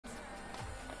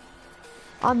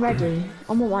I'm ready.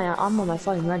 I'm on my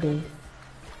phone ready.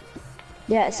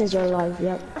 Yeah, it says you're live.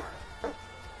 Yep.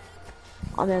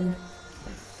 I'm in.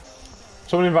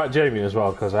 Someone invite Jamie as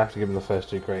well, because I have to give him the first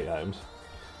 2 crate items.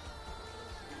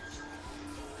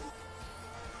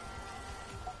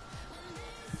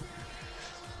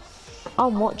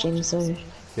 I'm watching, so.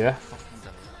 Yeah.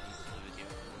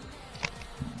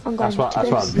 I'm going That's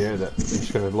why I've muted it. I'm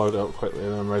just going to load it up quickly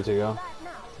and I'm ready to go.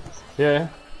 Yeah.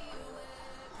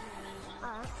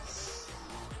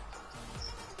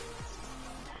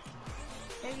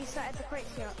 Have you started the crate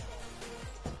yet?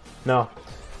 No.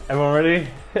 Everyone ready?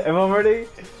 Everyone ready?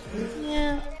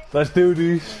 Yeah. Let's do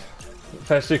these.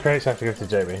 First 2 crates I have to give to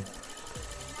Jamie.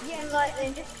 Yeah, like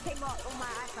they just came up on my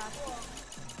iPad.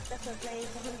 That's what plays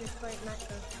 100 crate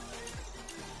Nitro.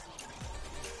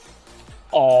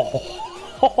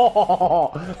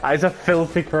 Oh, that is a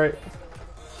filthy crate.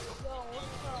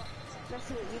 Let's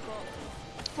see what you got.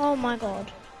 Oh my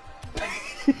god.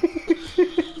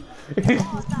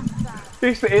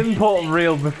 It's the import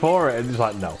reel before it, and it's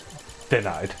like, no,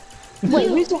 denied. Wait,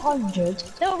 who's the 100?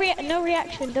 No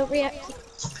reaction, don't react.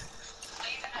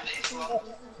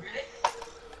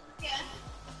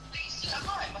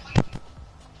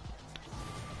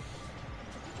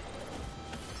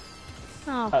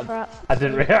 Oh crap. I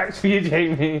didn't react for you,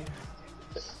 Jamie.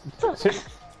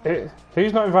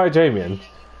 Who's not invited Jamie in?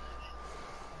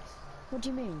 What do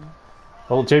you mean?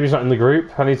 Well, Jamie's not in the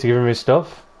group. I need to give him his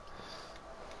stuff.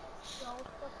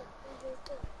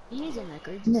 He's in that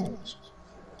group. Mitch.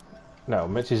 No,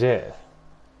 Mitch is here.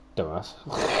 Dumbass.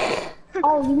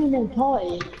 Oh, you mean no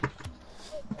party?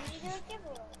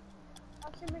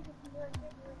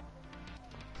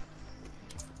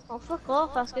 Oh fuck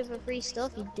off, asking for free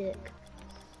stuff, you dick.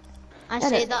 I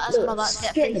say that as I'm about to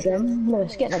get free stuff.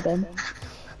 Lewis, get in a bin.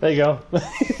 There you go.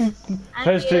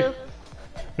 And you.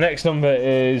 Next number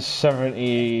is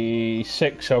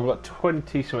 76, so I've got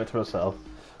 20 something to myself.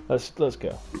 Let's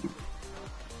go.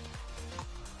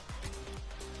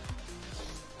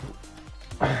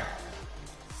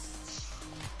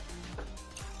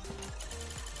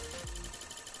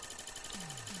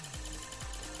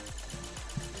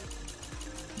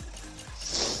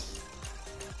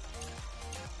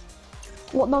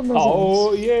 What number is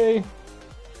Oh, this? yay!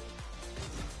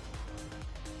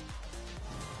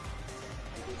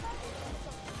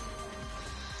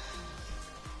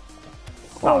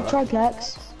 Oh,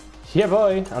 triplex. Yeah,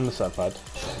 boy, and the subpad.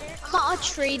 I'm not a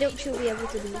trade up she'll be able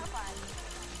to do.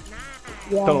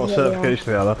 Yeah, Don't know what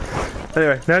certification they are though.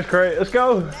 Anyway, next crate, let's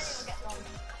go!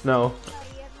 No.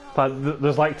 But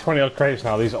there's like 20 odd crates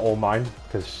now, these are all mine,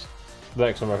 because the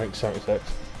next number I think is 76.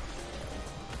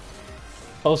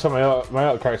 Also, my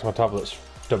other crates on my tablet's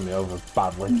done me over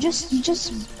badly. You just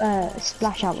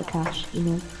splash out the cash, you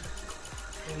know.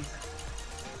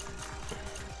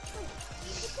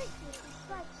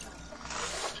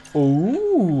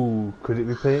 Ooh, could it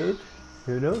be paid?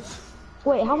 Who knows?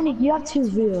 Wait, how many? You have 2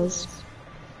 viewers.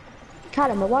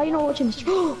 Callum, why are you not watching this?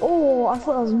 Oh, I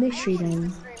thought that was a mystery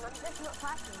then.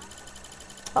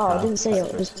 Oh, I didn't say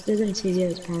it. There's only 2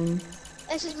 viewers apparently.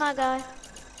 This is my guy.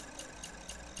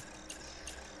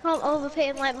 I'm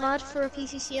overpaying like mad for a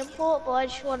PCC import, but I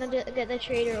just wanted to get the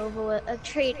trade over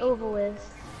with.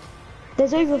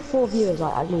 There's over 4 viewers,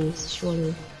 like, at least,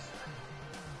 surely.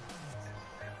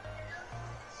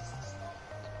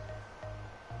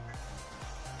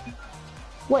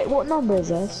 Wait, what number is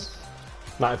this?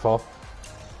 94.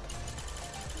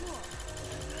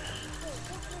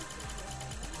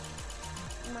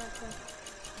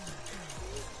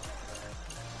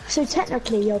 So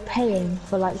technically, you're paying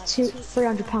for like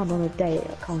 £300 on a day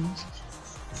it comes.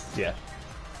 Yeah.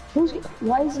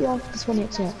 Why is he after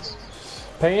 20XX?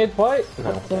 Painted white? No.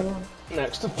 Okay.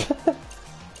 Next.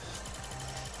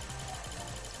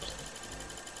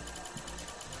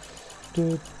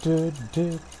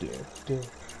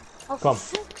 Oh, Come on.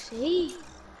 for fuck's sake.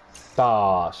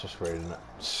 Ah, it's just rude, isn't it?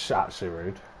 It's actually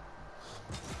rude.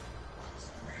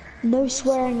 No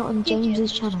swearing on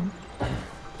James's channel.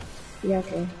 Yeah,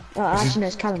 okay. Oh, actually, no,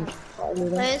 it's Callum.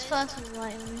 Players first and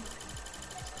right on me.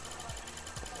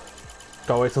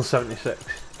 Gotta wait till 76.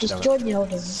 Just join the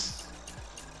others.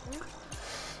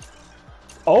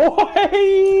 Oh,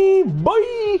 hey,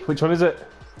 boy! Which one is it?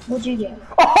 What'd you get?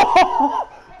 Oh,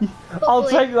 I'll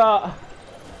take that.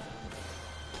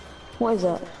 What is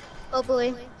it?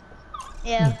 Bubbly.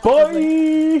 Yeah.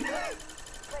 Boy!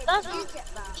 That's you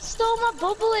stole my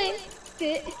bubbly,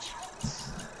 bitch.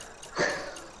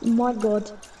 Oh my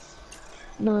god.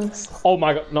 Nice. Oh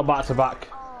my god, not back to back.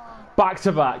 Back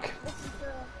to back.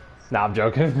 Nah, I'm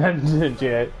joking.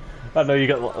 G8. I know you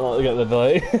get the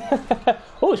delay.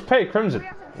 Oh, it's Petty Crimson.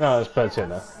 No, it's Petty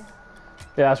now.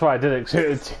 Yeah, that's why I did it,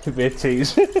 because it would be a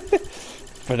tease.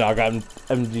 But no, I got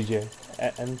MDJ.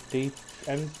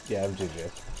 Yeah,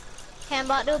 MDJ. Can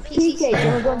about do a PK, PC? do you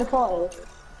wanna go in the party?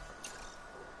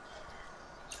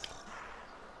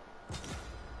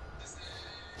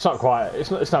 It's not quite.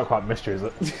 It's not quite mystery, is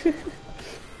it?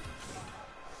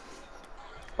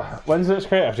 When's the next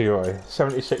crate after you, Rory?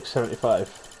 76, 75.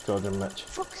 George and Mitch.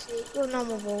 Fuck's sake, go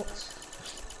normal votes.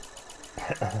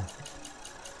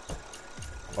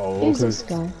 Oh, Who's this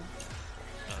guy?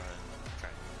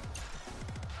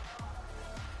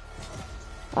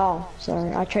 Oh,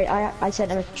 sorry. I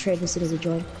sent him a trade as soon as he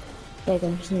joined. There you go.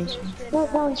 Nice. Well,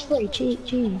 that one's free.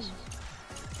 Jeez.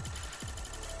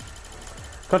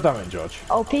 God damn it, George.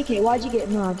 Oh, PK, why'd you get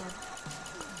mad?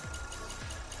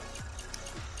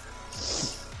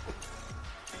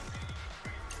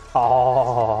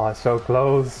 Oh, so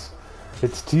close.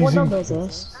 It's teasing. What number is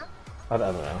this? I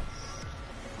don't know.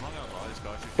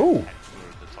 Ooh.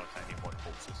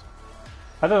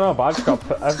 I don't know, but I've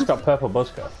just got purple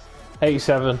buzzcut.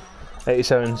 87,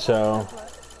 so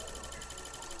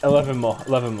 11 more.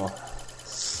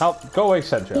 Go away,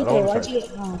 Cedric. I don't PK, want why'd to you trade.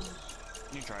 get mad?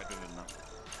 You tried with him now.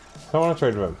 I don't want to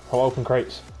trade with him. I'll open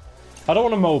crates. I don't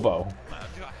want a Mobo. Like,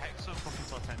 have you got Hexa fucking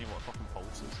titanium? What fucking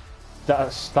pulses?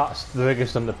 That's the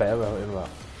biggest underpay I've ever heard about.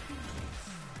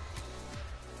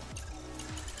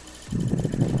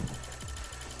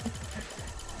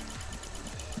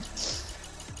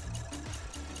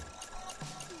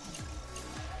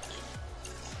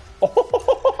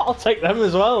 Oh, I'll take them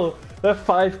as well. They're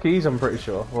 5 keys, I'm pretty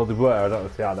sure. Well, they were. I don't know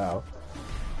if they are now.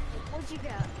 What'd you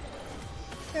get?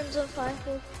 Crimson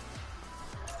 5.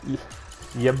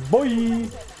 Yeah, boy.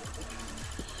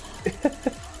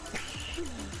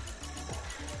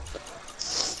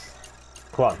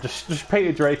 Come on, just paint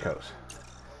your Dracos.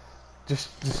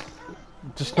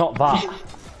 Just not that.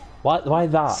 Why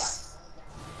that?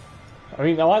 I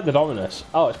mean, I like the Dominus.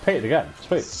 Oh, it's painted again.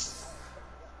 Sweet.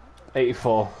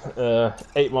 84.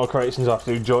 8 more crates and I have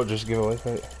to do George's giveaway.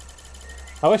 Right?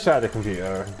 I wish I had a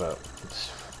computer, but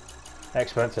it's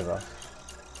expensive, though.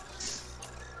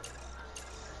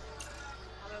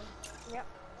 Yep.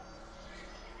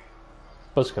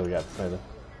 Buzzkill again, maybe.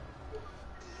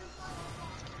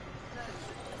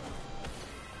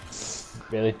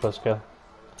 Really, Buzzkill?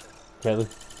 Really?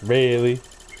 Really?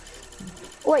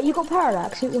 Wait, you got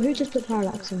Parallax? Who just put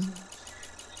Parallax in?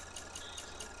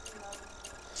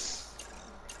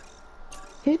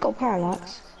 Who's got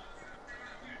Parallax?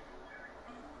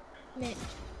 Mitch.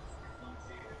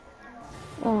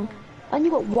 Oh. And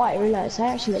you got white roulette, so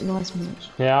I actually look nice, Mitch.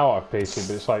 Yeah, I want a PC,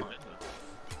 but it's like...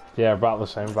 Yeah, about the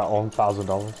same, about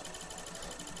 $1,000.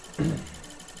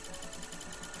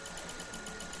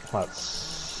 Right.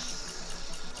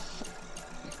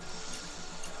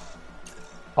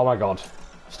 Oh my god.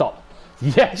 Stop.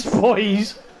 Yes,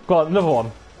 boys! Go on, another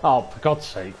one. Oh, for God's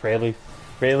sake, really?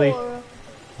 Really? Toro.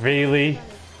 Really?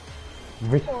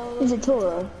 Is it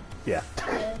Toro? Yeah.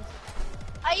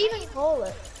 I even call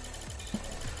it.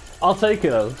 I'll take it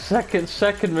though.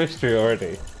 Second mystery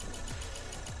already.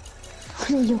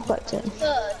 You got it.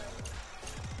 Third.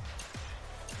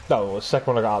 No, it was the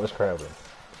second one I got out of this crowd.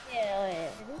 Yeah.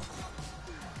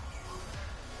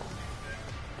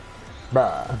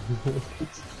 Bruh.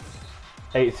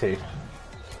 82.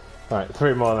 Right,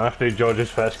 3 more, then I have to do George's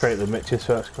first crate, then Mitch's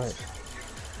first crate.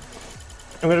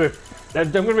 I'm gonna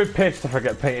be pissed if I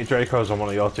get painted Dracos on one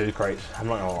of your 2 crates. I'm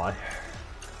not gonna lie.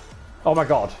 Oh my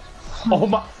god. Oh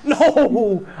my...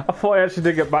 No! I thought I actually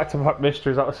did get back-to-back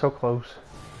mysteries. That was so close.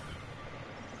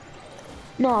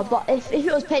 No, but if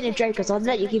it was painted Dracos, I'd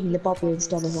let you give me the Bobby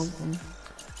instead of something.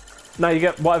 No, you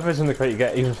get whatever's in the crate you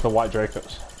get, even for the white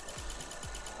Dracos.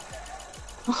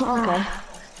 Okay.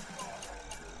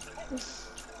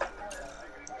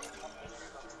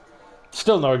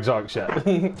 Still no exotics yet.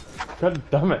 God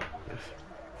damn it.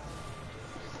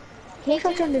 Can you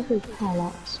try to do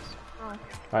Parallax?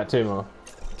 Right, 2 more.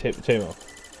 Two more.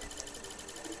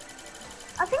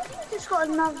 I think he just got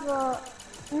another.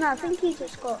 No, I think he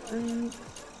just got.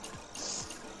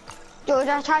 George,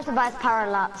 I tried to buy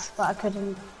Parallax, but I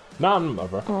couldn't. None,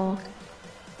 bro. Oh.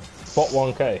 Bot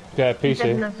 1k. Yeah,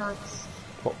 PC. No thanks.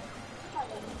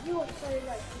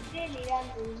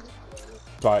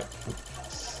 Right.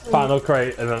 Final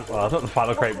crate, and then, well, not the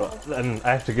final crate, but then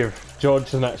I have to give George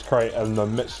the next crate and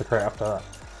then Mitch the crate after that.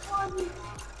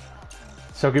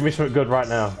 So give me something good right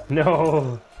now.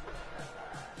 No!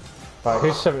 Right,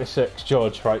 who's 76?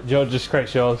 George, right. George's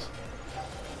crate's yours.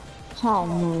 Oh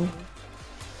no.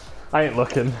 I ain't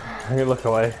looking. I'm gonna look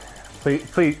away.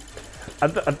 Please.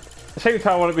 At the same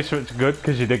time, I want it to be something good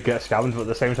because you did get scammed, but at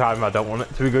the same time, I don't want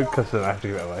it to be good because then I have to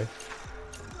give it away.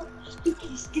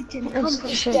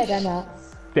 It's dead, Anna.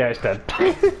 Yeah, it's dead.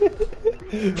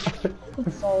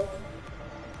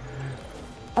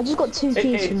 I just got 2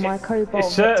 keys from my cobalt.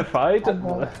 It's certified,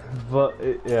 but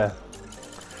yeah.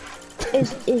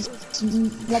 It's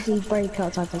bloody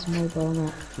breakout type as mobile on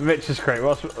it. Mitch is great.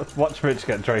 Watch Mitch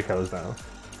get Dracos now.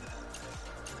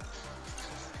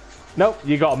 Nope,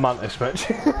 you got a mantis, Mitch.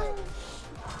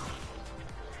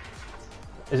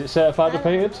 Is it certified or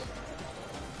painted?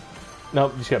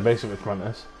 Nope, just get basic with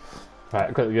mantis. Right,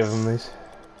 I've got to give him these.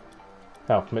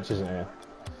 Oh, Mitch isn't here.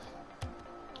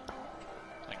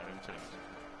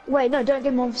 Wait, no, don't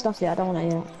give him all the stuff yet. I don't want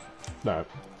it yet. No.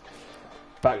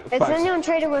 Back. Is anyone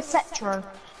trading with Cetron?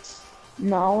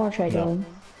 No, I want to trade with him.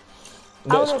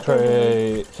 Let's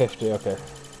trade 50, okay.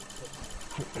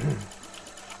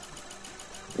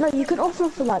 No, you can offer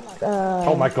for like.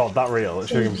 Oh my god, that real. It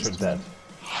should have been dead.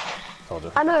 Told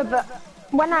you. I know, but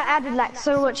when I added like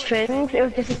so much things, it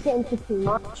was just getting too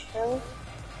much.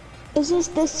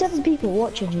 There's 7 people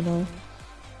watching, you know.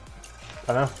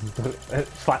 I know.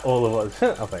 It's like all of us,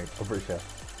 I think. I'm pretty sure.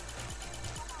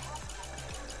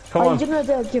 Come on. You gonna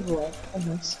do a giveaway on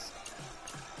this?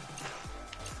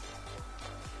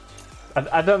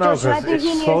 I don't know, because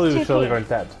it's slowly going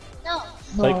dead. No.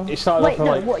 Like, it started off Wait,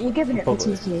 no, like... what, you're giving it for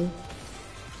TT?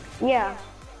 Yeah.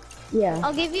 Yeah.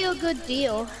 I'll give you a good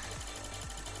deal.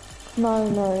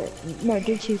 No,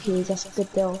 do 2 keys, that's a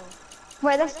good deal.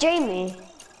 Wait, that's Jamie.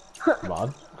 Come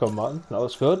on, that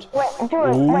was good. Wait,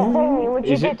 Jamie, would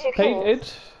you Is do it 2 painted?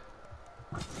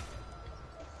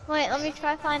 Wait, let me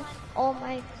try find all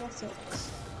my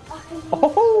classics.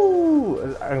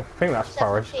 Oh! I think that's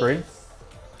forest green.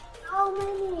 How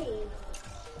many?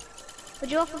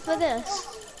 Would you offer for this?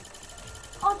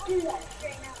 I'll do that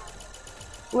straight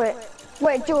now.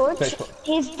 Wait, George.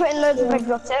 He's putting loads of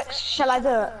exotics. Shall I do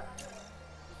it?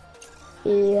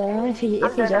 Yeah, if he's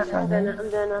offering I'm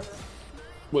doing it.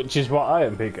 Which is what I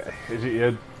am, PK. Is it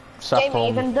your saffron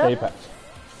even do it? Apex?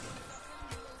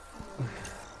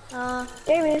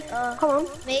 Jamie, come on.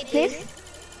 Maybe.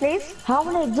 Please. How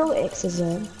many exotics is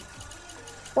there?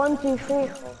 1, 2, 3, 4.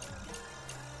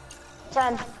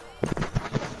 10.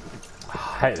 I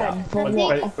hate that. 10.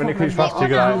 When it comes past 2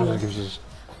 good items, it gives you...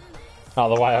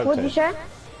 Oh, the white out. What did you say?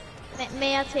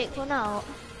 May I take one out?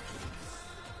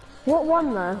 What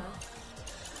one though?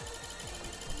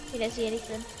 You don't see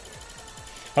anything.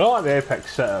 I don't like the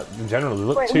Apex setup in general. They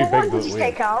look Wait, too what big, one but did you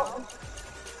weird. take out?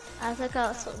 I took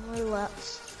out some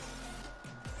roulettes.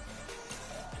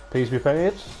 Please be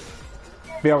painted.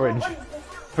 Be orange.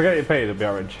 Forget it painted, it'll be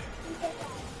orange.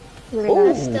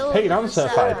 Ooh, still painted and the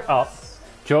set. certified. Oh,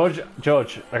 George,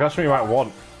 I got something you might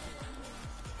want.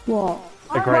 What?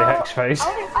 A grey hex face.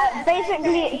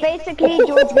 Basically,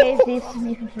 George gave these to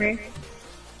me for free.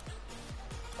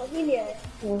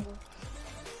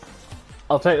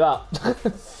 I'll take that.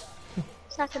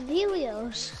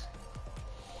 Sacadelios.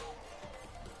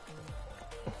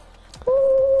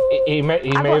 he may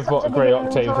have bought a such a grey big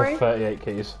octane inventory. for 38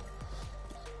 keys.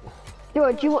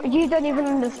 George, you don't even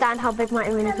understand how big my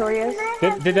inventory is.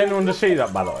 Did anyone just see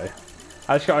that, by the way?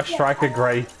 I just got a striker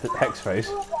grey hex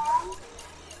face.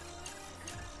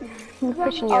 I'm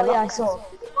pushing you. Oh yeah, I saw.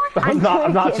 I'm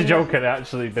not actually joking, I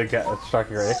actually did get a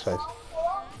striker grey hex face.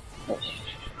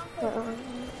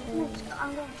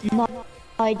 No,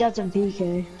 he doesn't,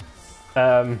 PK.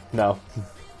 No.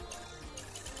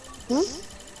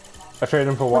 I traded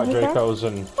him for white Dracos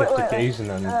and 50 keys, and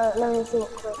then Let me see what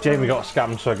quick. Jamie got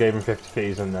scammed, so I gave him 50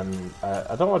 keys, and then I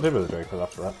don't know what I did with the Dracos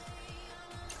after that.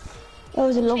 It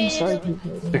was a long story,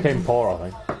 PK. Became poor, I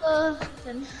think.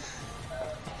 Then.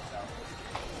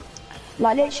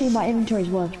 Like, literally, my inventory's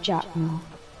worth jack now.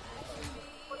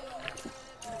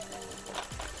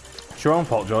 It's your own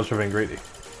fault, George, for being greedy.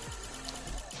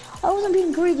 I wasn't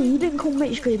being greedy. You didn't call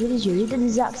Mitch greedy, did you? You did the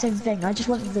exact same thing. I just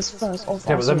wanted this first offer.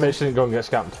 Yeah, but then Mitch didn't go and get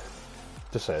scammed.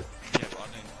 Just saying. Yeah, but I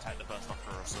didn't take the first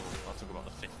offer or so. I took about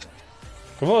the 50.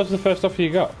 What was the first offer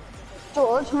you got?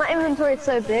 George, my inventory is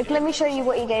so big. Let me show you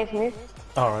what he gave me.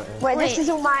 Alright. Wait, this Wait. is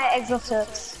all my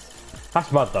exotics.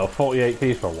 That's mad though, 48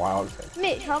 keys for a wild thing.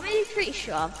 Mitch, how many crates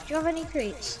do you have? Do you have any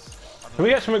crates? Can we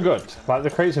get something good? Like, the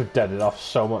crates have deaded off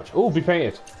so much. Ooh, be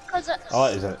painted. Because Oh,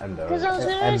 that is an endo. I was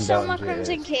gonna sell my Endo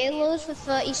Crimson Kalos for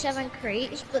 37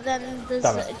 crates, but then there's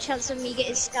Damn it. a chance of me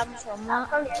getting scammed from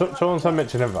that. Someone send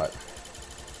Mitch an invite.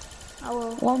 I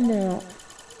will. 1 minute.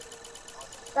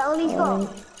 Is that all he's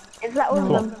got? Is that all Come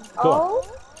of on, them? go on.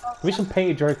 Give me some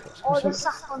painted Dracos. Or Give the me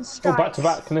some... saffron Oh, stripes? back to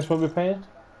back, can this one be painted?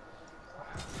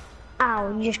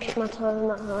 Ow, you just kicked my toe and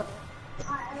that hurt.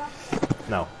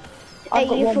 No. I've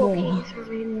got one 84 more. keys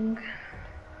remaining.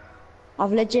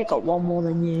 I've legit got one more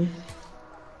than you.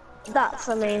 That's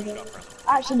amazing.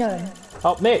 Actually, no.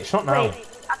 Oh, Mitch, not now. Wait,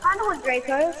 I kind of want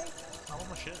Dracos. I want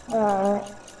my shit.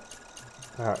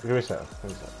 Alright, give me a sec.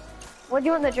 What do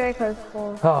you want the Dracos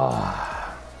for?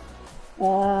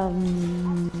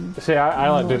 See, I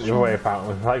like doing it the other way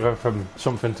apparently. I like going from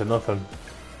something to nothing.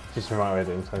 Just the right way of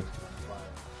doing things.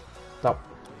 No.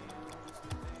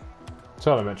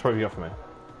 So, Mitch, what have you got for me?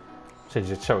 Since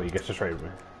you show what you get to trade with me.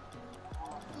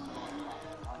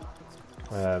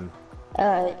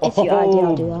 If you ID,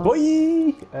 I'll do that.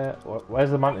 Boy! Where's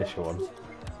the mantis you want?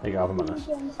 You got a mantis.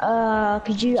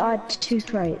 Could you add 2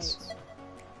 crates?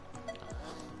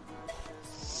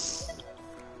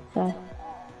 There.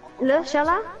 Lewis, shall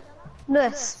I?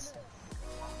 Lewis.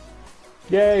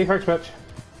 Yay, thanks, Mitch.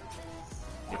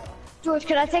 George,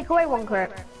 can I take away 1 crate?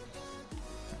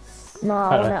 No,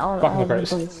 Back in the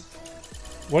crates.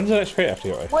 When's the next crate after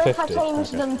you? What 50? if I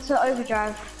change them to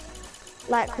overdrive?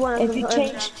 Like one of If them you for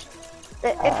change...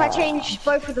 If I change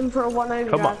both of them for a 1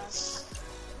 overdrive. Come on.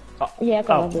 Yeah,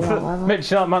 go on, do that. Mitch,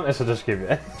 that mantis will just give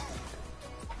you.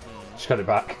 Just got it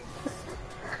back.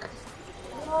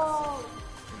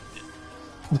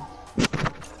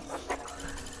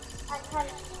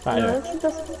 Anyway.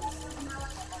 Does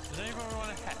anyone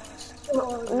want a hex?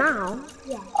 Now?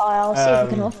 I'll see if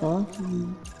we can offer.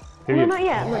 Give No, you- not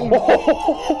yet. Not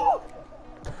yet.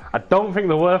 I don't think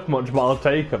they're worth much, but I'll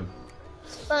take them.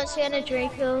 Let's get a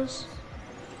Dracos.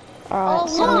 Alright, Oh,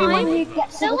 so lime? you get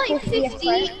to They're the like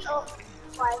 50.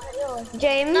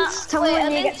 James, tell me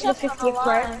when you get to the 50th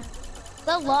crate.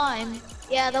 They're lime.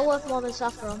 Yeah, they're worth more than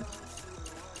saffron.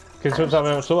 Can someone tell me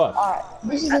how much they're worth? alright,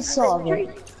 this is the start of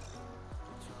it.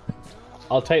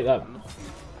 I'll take them.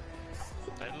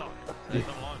 They lime. They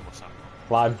don't lime, what's that?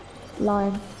 Lime.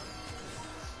 Lime.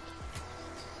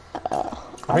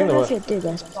 I think don't know they're if you'll do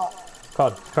this,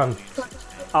 but Come on.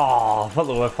 Oh, I thought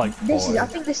they were worth like 40. I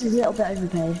think this is a little bit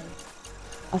overpaid.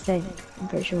 I think, I'm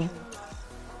pretty sure.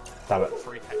 Damn it.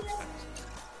 3 hex hex.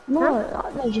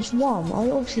 No, just one. I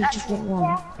obviously just want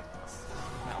one.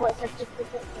 Wait, 50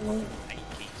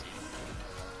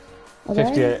 Are they?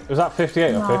 58. Was that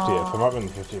 58 or 50th? I might have been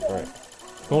 50th, right?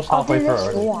 Almost I'll do halfway through this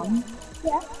for already. one.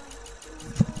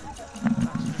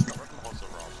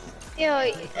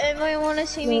 Yo, everyone want to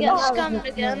see me get scammed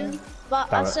again? But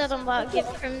Damn I it. said I'm about to give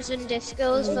Crimson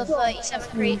Discos for 37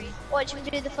 crate. Watch him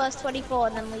do the first 24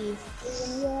 and then leave.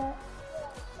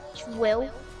 Which will.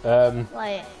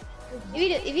 Like,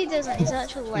 if he doesn't, he's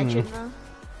actually a legend now.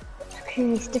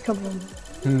 Can you stick on them?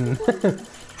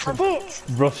 I did.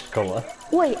 Rust colour.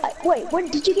 Wait, when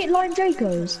did you get lime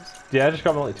Dracos? Yeah, I just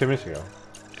got them like 2 minutes ago.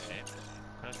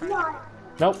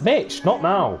 No, Mitch, not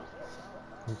now.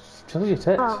 Chill your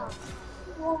tits.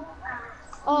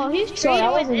 Oh, who's Sorry,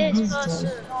 I trading with wasn't this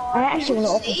hesitant. person? I actually want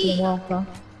to offer to the worker.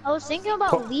 I was thinking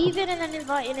about leaving and then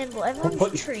inviting him, but everyone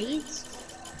Put- just trades.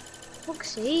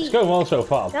 Fuck's It's sake. going well so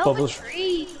far. Tell But the there's-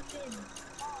 trade.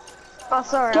 Oh,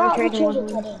 sorry, Get I'm out of the trading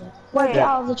trading one. thing. Wait, get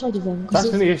out of the trading thing. That's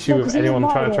the issue with anyone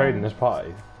trying to trade trade in this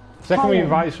party. The second we Tyler.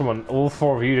 invite someone, all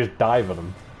 4 of you just dive on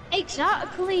them.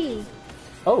 Exactly.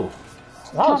 Oh,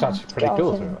 that looks Come, actually pretty get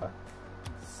cool off to him. me.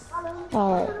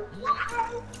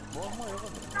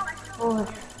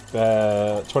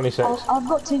 Alright, 26. I've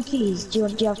got 2 keys. Do you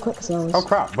have quick sales? Oh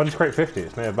crap, when's crate 50?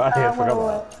 It's near bad. I forgot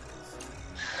about that.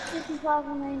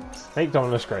 Make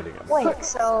Dominus great again. Wait, Quick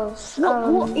cells.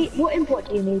 what import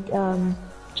do you need,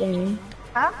 Jamie?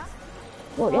 Huh?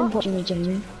 What import do you need,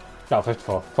 Jamie? No,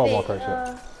 54. 4 more crates.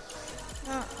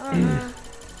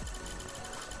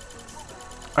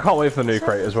 I can't wait for the new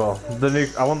crate as well.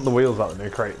 I want the wheels out of the new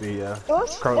crate, the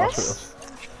Chronos wheels.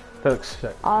 They look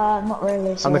sick. Not really.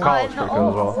 And Sorry. the car looks pretty cool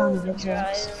as well. Sound of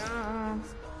exhaust.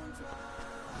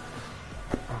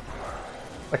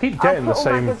 I keep getting the put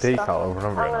all my same good stuff. decal over and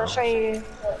over I'm again gonna now. show you.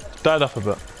 Died off a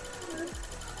bit.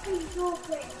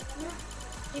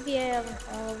 Maybe I have,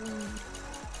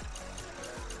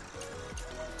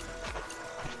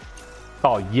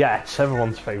 Oh yes,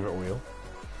 everyone's favourite wheel.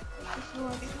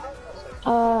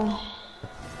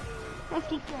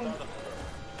 53.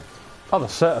 Oh, they're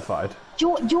certified.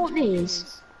 Do you want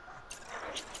these?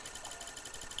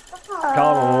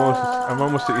 Carl, I'm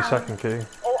almost at your second key.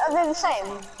 Are they the same?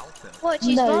 what,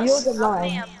 she's No, not you're the snapping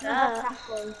line. up there.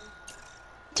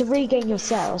 To regain your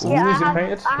sales. Yeah, Is it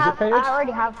painted? Is it painted? I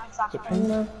already have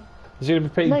saffron. Is it going to be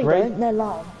painted No, you grey? don't. They're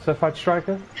lime. Certified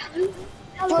striker?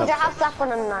 George, I have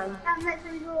saffron and none.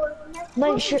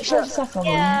 No, show the stuff on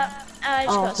them. Yeah, I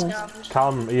just got okay. scammed.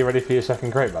 Callum, are you ready for your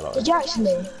second crate, by the way? Did you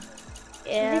actually?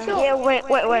 Yeah. Yeah, wait.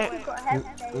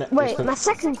 It's Wait, the- my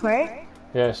second crate?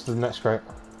 Yeah, it's the next crate.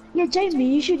 Yeah,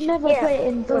 Jamie, you should never put it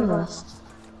in first.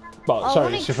 But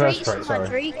sorry, it's your first crate,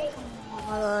 sorry.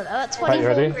 I got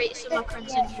 24 crates for my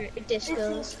Crimson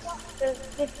Discos.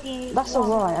 That's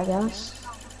alright, I guess.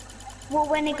 Well,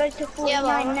 when it goes to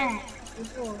 49 net.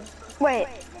 Wait,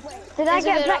 did I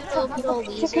get black top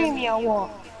Takumi or what?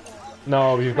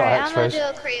 No, you've got hex face. I'm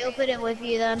gonna do a crate opening with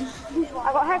you then.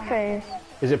 I got hex face.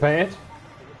 Is it painted?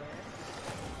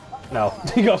 No,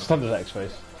 you got standard hex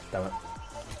face. Damn it.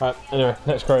 Right, anyway,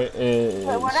 next crate is...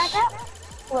 Wait, what did I get?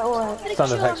 What?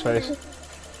 Standard hex face.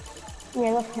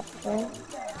 Yeah, that's hex face.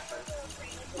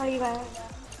 How are you guys?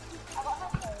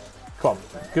 Come on,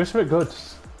 give us a bit good.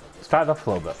 Start off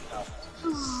a little bit.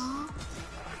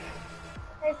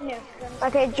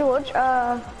 Okay, George,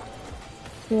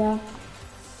 Yeah.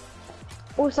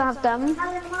 also have them. To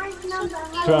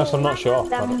be honest, I'm not sure.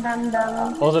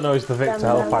 All I know is the Victor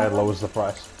Hellfire lowers the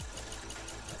price.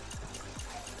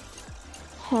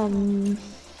 No,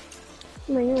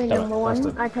 you ain't number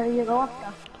one. I tell you to go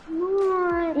after.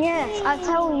 Yes, I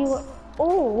tell you.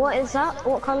 Oh, what is that?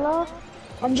 What colour?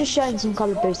 I'm just showing some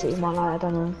colour boosts that you might like, I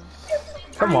don't know.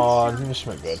 Come on, give us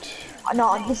something good.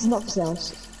 No, this is not for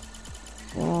sales.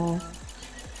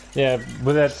 Yeah,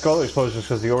 with their goal explosions,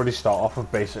 because they already start off with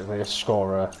basically a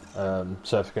scorer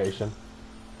certification.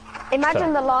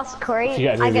 Imagine the last crate,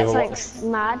 I get like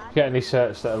mad. If you get any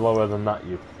certs that are lower than that,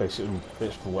 you basically,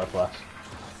 it's for worth less.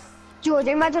 George,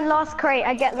 imagine last crate,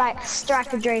 I get like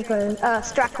stack of Dracos,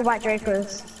 stack of white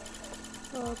Dracos.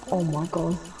 Oh my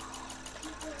god.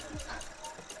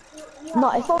 No,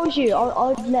 if I was you,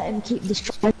 I'd let him keep the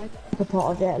striker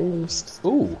part of it at least.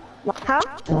 Ooh. Huh?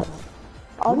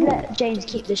 I'd let James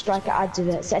keep the striker ads of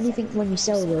it, so anything when you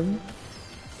sell them,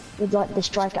 with like the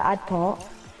striker ad part,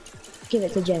 give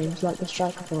it to James, like the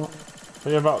striker part. What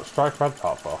are you about striker ad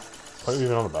part for? What are you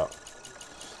even on about?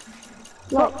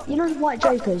 Like, you know the white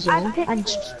Dracos, yeah? And...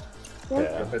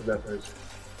 Yeah.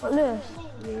 What, Lewis?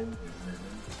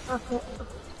 Okay.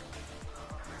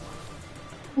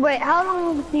 Wait,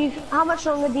 how much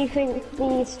longer do you think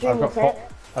the stream will take?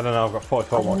 I don't know, I've got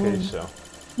 44 more keys, so...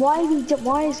 Why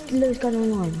is Lewis going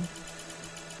online?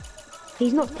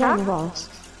 He's not playing with us.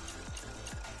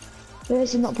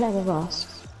 Lewis is not playing with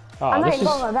us. Oh,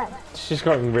 this is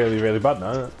going really, really bad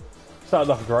now, isn't it?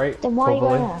 Started off great. Then why are you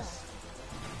going off?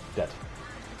 Dead.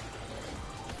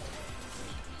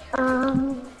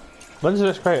 When's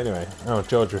this crate anyway? Oh,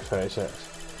 George with 36.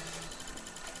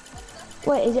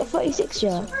 Wait, is it 36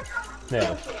 yet?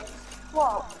 Yeah.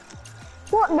 What?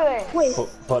 What Lewis? Wait,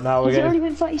 but now we're has it getting... already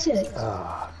been 36?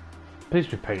 Please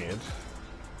be painted.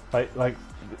 Like,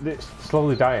 it's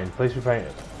slowly dying. Please be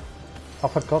painted. Oh,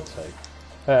 for God's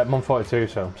sake. Month 42,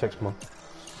 so 6 months.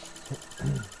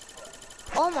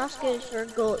 All I'm asking is for a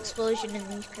gold explosion in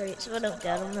these crates, if I don't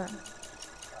get them then.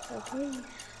 Okay.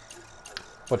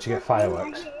 What, you get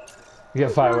fireworks? You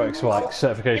get fireworks for like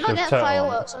certification of turn. If I get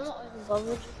fireworks, I'm not even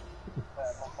bothered.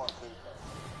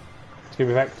 To give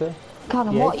me Vector?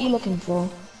 Callum, what are you looking for?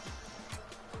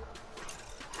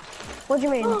 What do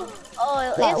you mean? Oh,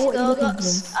 Like, let's what are you go. looking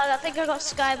for? I think I got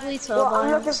sky blue turbines. What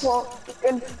I'm looking for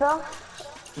good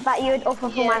stuff that you would offer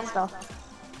for my stuff.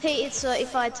 Heated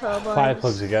certified turbines. Fire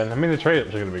plugs again. I mean, the trade-ups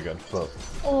are going to be good, but...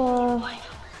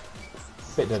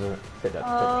 Bit dead, isn't it? Bit dead.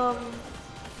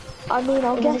 I mean,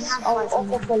 I guess I'll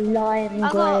offer for lime,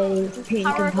 grey, pink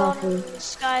and purple.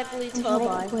 Sky blue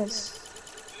turbines.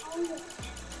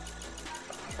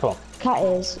 Come on. Cat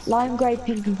ears. Lime, grey,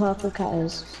 pink and purple cat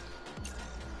ears.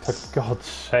 For God's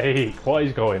sake, what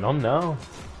is going on now?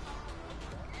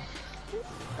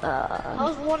 I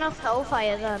was one off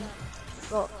Hellfire then.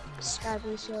 Got sky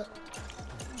blue shirt.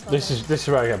 This is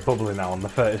where I get bubbly now on the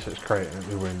 36 crate in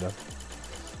the window.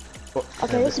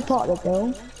 Okay, this is part of the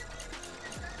bill.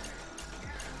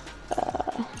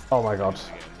 Oh my god.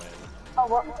 Oh,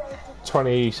 what?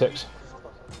 26.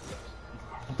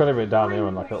 I've got it written down here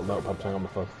on like a little notepad thing on my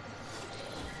phone.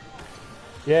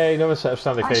 Yay, another set of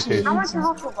standard K2s. How much are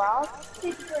hustle bars?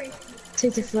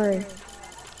 2 to 3.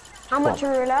 How much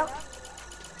are roulette?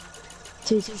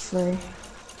 2 to 3.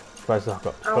 Where's the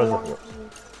hookup? Where's the hookup?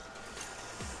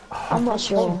 I'm not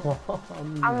sure.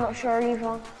 I'm not sure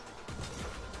either.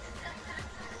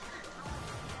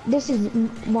 This is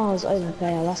miles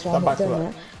overplayer, that's why I'm not doing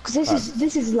it. Because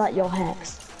this is like your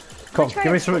hex. Come on,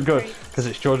 give me something good, because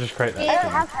it's George's crate there.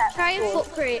 Yeah, try a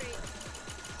foot crate.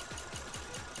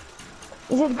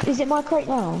 Is it my crate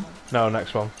now? No,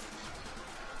 next one.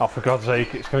 Oh, for God's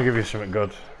sake, it's going to give you something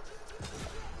good.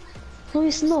 No,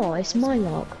 it's not. It's my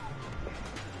luck.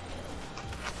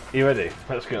 Are you ready?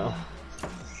 Let's go.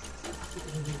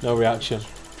 No reaction.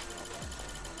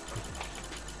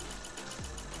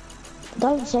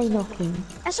 Don't say nothing.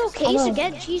 That's okay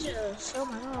again, Jesus. Oh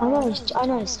my god. I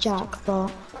know it's Jack, but...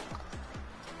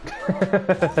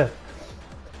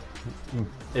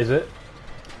 Is it?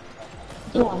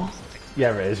 Yeah.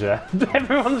 Yeah, it is, yeah.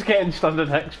 Everyone's getting standard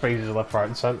hex freezes left, right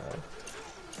and centre.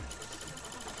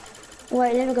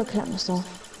 Wait, let me go collect my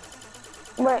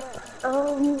stuff. Wait,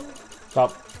 Oh,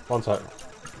 one sec.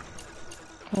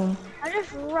 Okay. I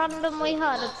just randomly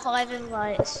had 5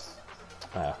 invites.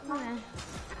 Yeah.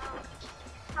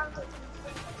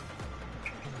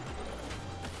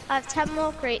 I have 10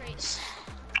 more crates.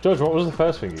 George, what was the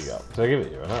first thing you got? Did I give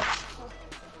it you or not?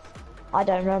 I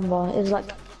don't remember. It was like...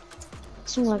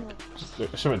 Something like...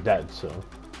 Something dead, so...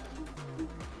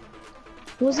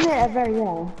 Wasn't it a very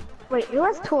rare? wait, who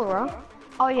has Torah?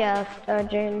 Oh yeah,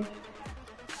 Jane.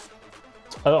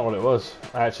 I don't know what it was.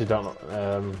 I actually don't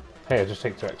know. Hey, just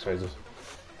take 2 X-rays.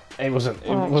 It wasn't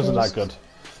that good.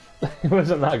 It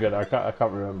wasn't that good. I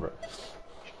can't remember it.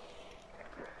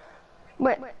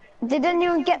 Wait, did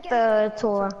anyone get the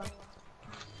Torah?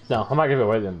 No, I might give it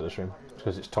away at the end of the stream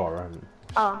because it's Torah. And...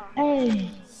 Oh.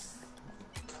 Hey.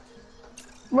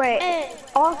 Wait,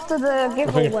 after the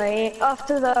giveaway,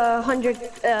 after the 100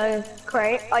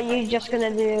 crate, are you just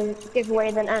gonna do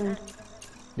giveaway then end?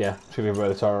 Yeah, should give away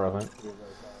the Torah, I think.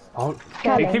 Oh,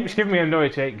 Got he it. keeps giving me a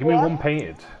noise. Give me one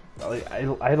painted.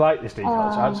 I like this detail.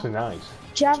 It's actually nice.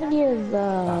 Do you have any of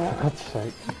For God's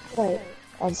sake. Wait,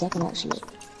 1 second actually.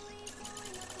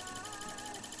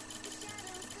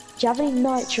 Do you have any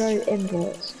Nitro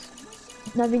imports?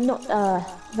 No, I mean not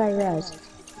very rares.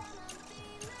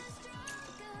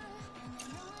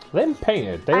 They're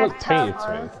painted. They look painted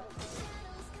to me.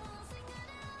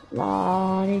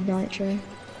 Nah, I need Nitro.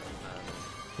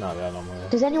 No, they are not mine.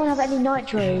 Does anyone have any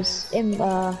Nitros in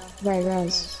very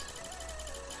rares?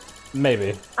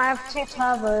 Maybe. I have 2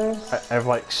 turbos. I have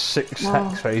like 6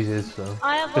 hex phases, so...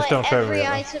 I have Just like don't show every me,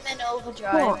 item in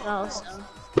overdrive also.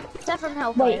 Except from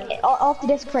Hellfire. Wait, after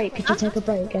this crate, could you take a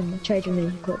break and trade with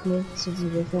me quickly? Since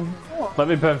you've been fun. Let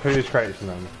me burn through these crates and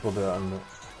then we'll do that in a minute.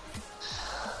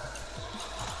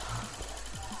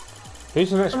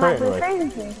 Who's the next crate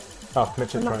anyway? Oh,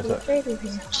 Mitch is 26.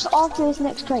 Just after this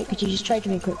next crate, could you just trade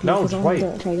with me quickly? No, because just I want wait. to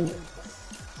do it trading.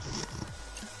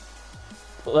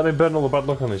 Let me burn all the bad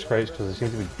luck on these crates because they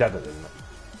seem to be dead at the minute.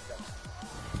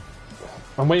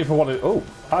 I'm waiting for one of... Oh,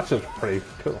 that's just pretty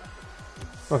cool.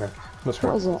 Okay, let's go.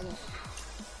 What is it?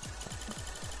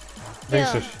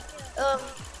 Yeah.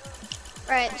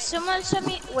 Right, someone send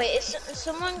me... Wait,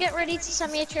 someone get ready to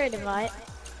send me a trade invite.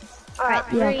 Alright,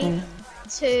 3, Yeah, okay.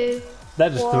 2... They're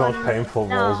just the one, most painful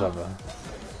no. rolls ever.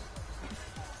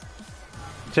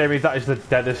 Jamie, that is the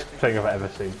deadest thing I've ever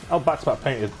seen. Oh, back-to-back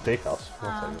painted decals.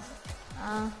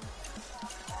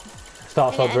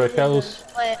 Starts on Dracos,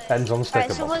 ends on sticker.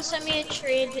 Alright, someone send me a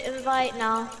trade invite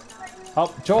now.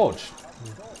 Oh, George!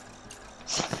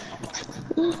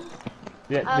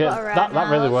 Yeah, that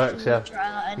really works, yeah.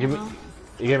 You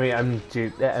give me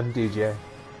MDJ.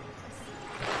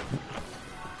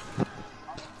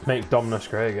 Make Dominus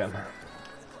grey again.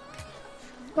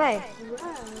 Wait.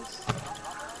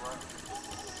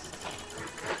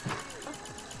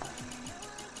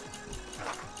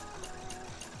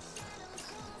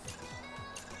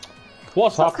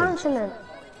 What's happened? Continent.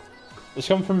 It's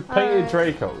gone from painted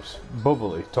Dracos,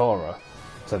 bubbly, Torah,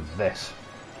 to this.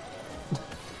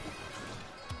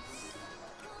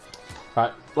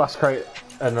 Right, last crate,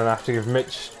 and then I have to give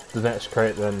Mitch the next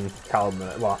crate, then Callum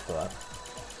the well after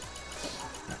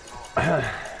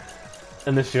that.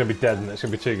 And this is going to be dead, and it's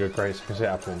going to be 2 good crates. I can see it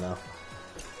happening now.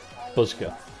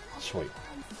 Buzzkill. Sweet.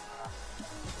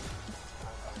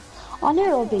 I knew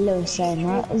it would be Lewis saying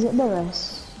that. Is it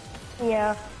Lewis?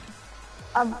 Yeah.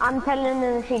 I'm telling him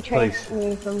if he trades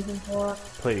me something for it.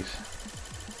 Please.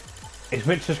 It's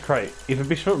Mitch's crate. Either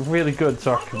be something really good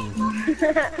so I can...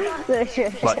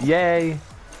 like, yay!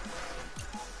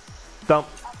 Dump.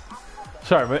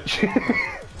 Sorry, Mitch.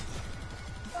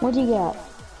 What do you get?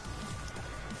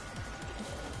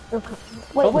 Okay.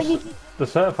 Wait, Oh, what you... the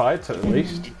certified, at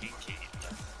least.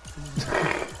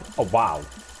 Oh, wow.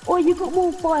 Oh, you got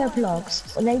more fire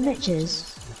plugs. Are they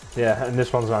Mitch's? Yeah, and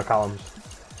this one's now Callum's.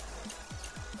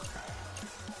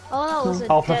 Oh, that was a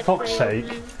Oh, for dead fuck's crate.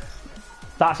 sake.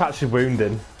 That's actually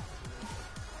wounding.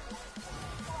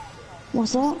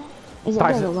 What's that? Is it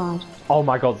Guys, good or bad? Oh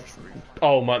my god.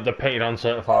 Oh my, the painted on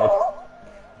certified.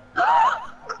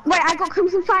 Wait, I got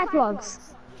crimson fire plugs.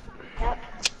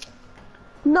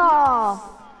 No.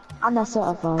 And they're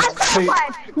certified.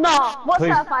 Certified. No. What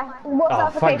Please. certified? What Oh,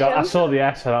 certification? thank god. I saw the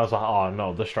S and I was like, oh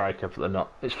no, the striker, but they're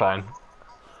not. It's fine.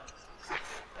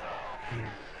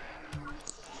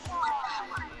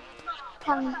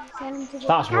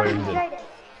 That's wounded.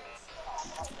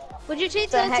 Would you take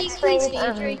 13 keys for your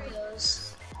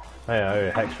Dracos?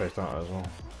 Yeah, Hex Face not as well.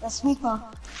 The sweeper.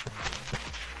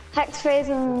 Hex phase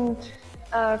and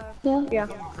yeah.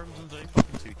 Crimson's only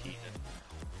fucking 2 keys.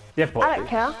 Yeah, but I don't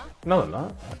care. no, they're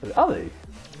not. Are they?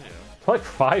 It's like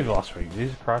 5 last week.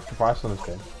 Jesus Christ, the price on this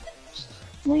game.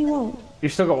 No, you won't. You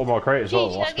still got one more crate as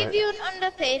well. Should I give you an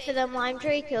underpay for them lime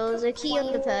Dracos? A key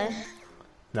underpay?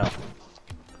 No.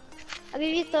 I'll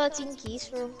give you 13 keys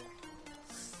for them.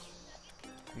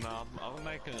 No, I'm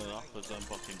making an offer for them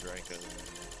fucking Dracos.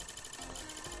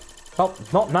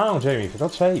 Not now, Jamie, for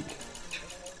God's sake.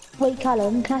 Wait,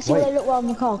 Callum, can I see what they look like on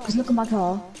the car? Because look at my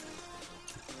car.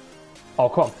 Oh,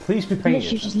 come on, please be painted.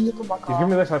 Literally, just look at my car. You've given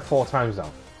me this like 4 times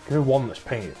now. Give me one that's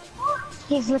painted.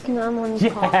 He's looking at one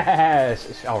car. Yes!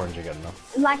 It's orange again now.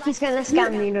 Like he's gonna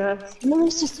scam me, though. No,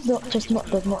 it's just not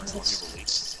good, not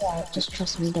just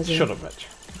trust me, does it? Shut up, Mitch.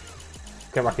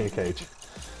 Get back in your cage.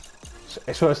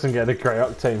 It's worse than getting a grey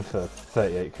octane for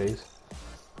 38 keys.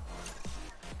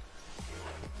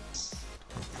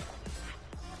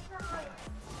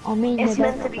 I mean, It's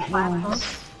meant to be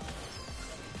 5.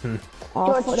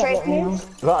 Oh, George, trade please?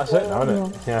 That's it now,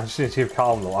 isn't it? Yeah, I just need to give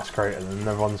Calm the last crate and then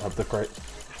everyone's had the crate.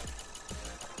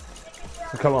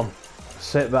 So come on,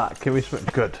 sit back, give me something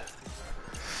good.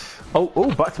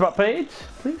 Oh, back to back painted,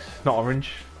 please. Not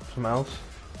orange, something else.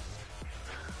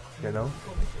 You know?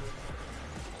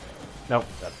 Nope.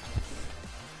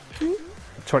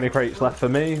 20 crates left for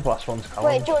me, last one's Calm.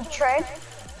 Wait, George, trade?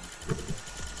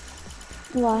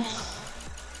 Why?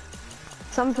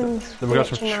 Something's Then we got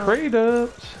some trade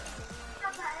ups.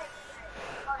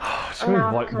 It's gonna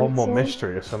be like one more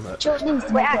mystery or something. George needs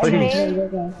to Wait, make actually- your inventory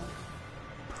bigger.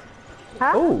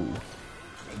 Huh? Oh!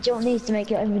 George needs to make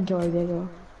your inventory bigger.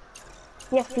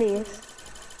 Yes, please.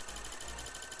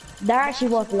 They're actually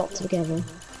worth a lot together.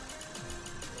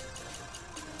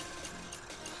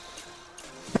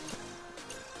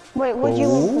 Wait, what do you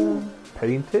want for them?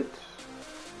 Painted?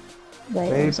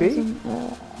 Wait, Maybe?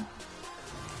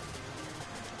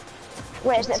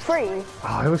 Wait, is it free? Oh,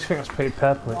 I always think it's painted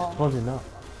purple, it's bloody not.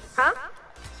 Huh?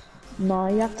 No,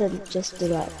 you have to just do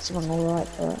like something alright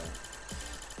for it.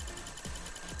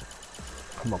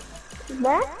 Come on.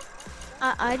 There?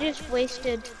 I just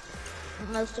wasted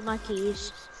most of my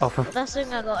keys. Oh, for The best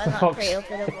thing I got in that fuck's crate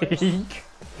opener was sake.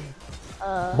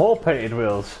 More painted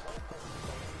wheels.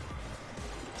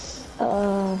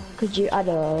 Could you add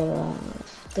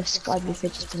the sky blue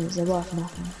fidget spinners? They're worth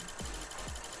nothing.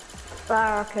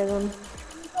 Ah, okay then.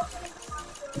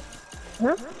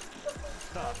 Huh?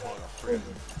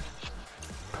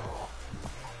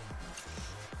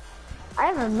 I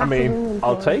have a I massive mean, inventory.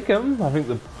 I'll take them. I think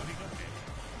the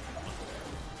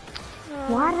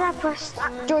Why did I press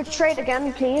that? George, trade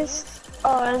again, please.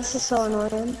 Oh, this is so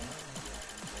annoying.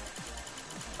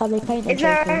 Are they painted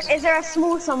Dracos? Is there a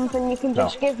small something you can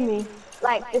just give me?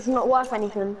 Like, it's not worth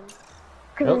anything.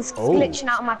 Because it's Oh. glitching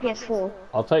out on my PS4.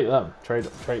 I'll take them. Trade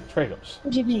ups.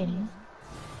 What do you mean?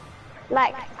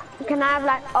 Like, can I have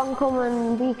like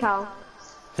uncommon decal?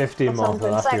 15 more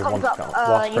Something. than So after it you comes want to up, count.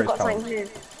 Last you've crate's got count. something to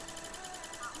do.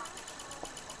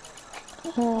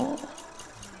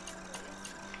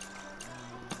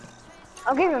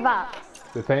 I'll give it back.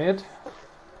 They painted?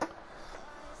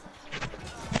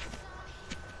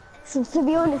 So, to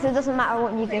be honest, it doesn't matter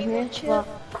what you give me. But,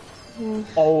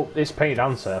 Oh, it's painted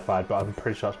and certified, but I'm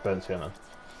pretty sure it's burnt sienna.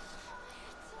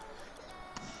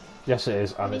 Yes, it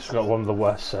is, and it's got one of the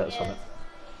worst certs on it.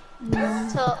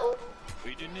 total. Are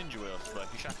you doing ninja wheels for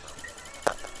Lucky Chaperone?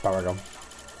 Paragon.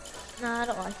 Nah, I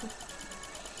don't like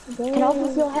it. Can I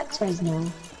offer your hex rays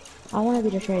now? I want to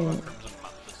do the trading. Crimson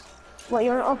Mantis. what,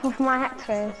 you're off of my hex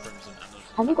rays? Crimson and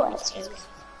Have you got hex rays?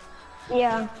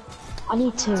 Yeah. I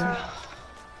need two.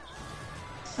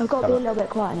 I've got to be a little bit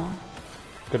quiet now.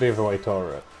 Could either way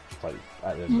tore it. Like,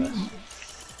 at the end of this. You No,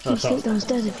 can it's sleep not.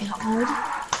 downstairs if you're not worried. You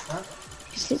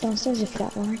can sleep downstairs if you're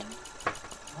not worried.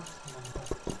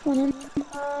 Come on in.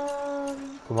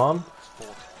 Come on.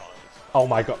 45. Oh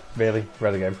my god, really?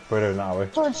 We're the game. We're doing that, are we?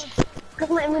 George, because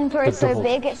my inventory is The so double.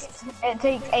 big, it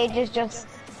takes ages just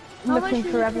How much looking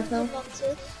was for the everything.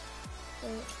 Crimson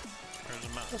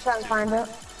Crimson Mantis. Just trying to find it.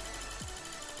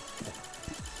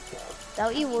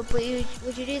 Doubt you would, but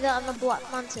would you do that on the Black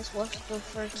Mantis for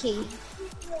a key?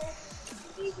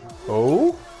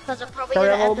 Oh? Because I'm probably Carry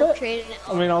going to on a end little up bit. trading it.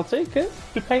 I mean, I'll take it.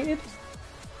 Be painted.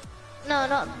 No,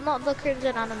 not the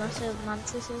Crimson Animus, the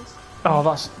Mantises. Oh,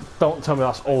 that's... Don't tell me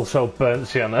that's also burnt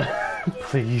sienna.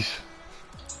 Please.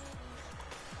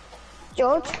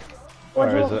 George, what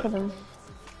do Where you is want it? for them?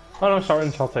 Oh no,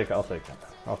 sorry, I'll take it. I'll take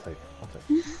it.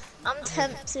 I'm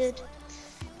tempted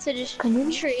to just Can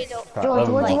you? trade up. Right, George,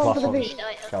 what do you want for the one. beat?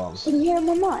 Go on. Can you hear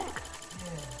my mic?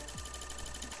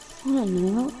 I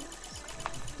don't know.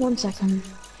 1 second.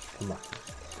 Come on.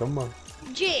 Come on.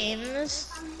 James,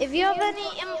 if you have any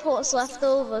imports left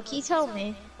over, can you tell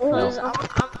me? Because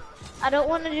I don't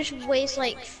want to just waste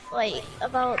like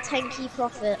about 10k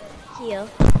profit here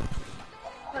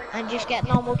and just get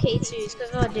normal K2s,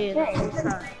 because I do that all the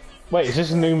time. Wait, is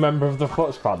this a new member of the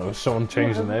Foot Squad, or has someone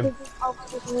changed the name? If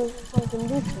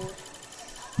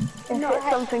it's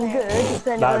something good,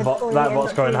 then That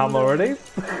bot's going ham already?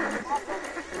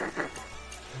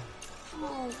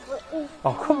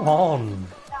 Oh, come on!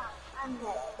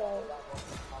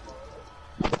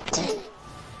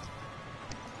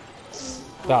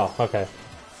 Oh, okay.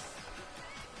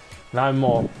 9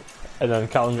 more, and then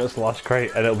Callum gets the last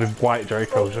crate, and it'll be white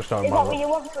Dracos just on my you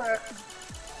want for it?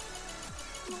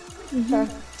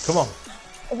 Come on.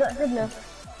 Is that good enough?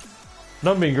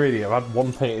 Not being greedy, I've had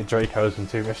 1 painted Dracos and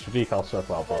 2 mystery decals so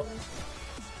far, but...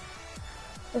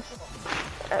 Just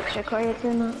extra credits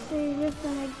in that. So you're just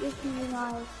gonna give me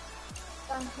like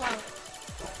some clothes.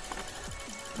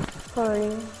 Sorry.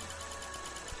 Do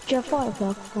you have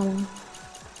firework, Colin?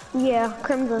 Yeah,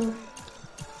 crimson.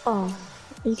 Oh,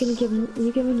 are you gonna give me?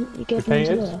 You give You me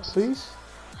painted, this? please?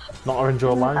 Not orange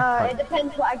or lime? It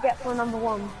depends what I get for number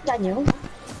 1. Daniel.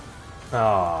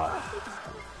 Ah,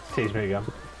 tease me again.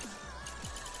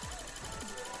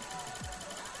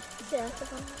 Yeah,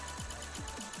 come on.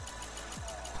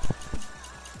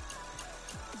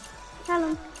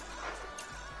 Callum.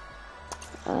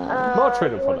 More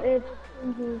trade up on it.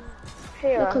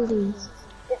 Look at these.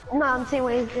 No, I'm saying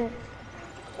what is it?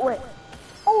 Wait.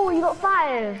 Oh, you got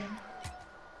 5.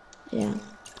 Yeah.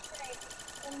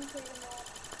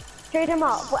 Trade them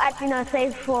up. Well, actually, no,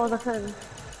 save for the thing.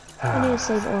 I need to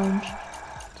save orange.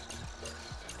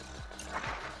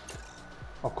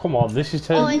 Oh, come on, this is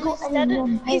Oh,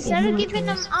 turning... instead of giving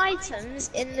them items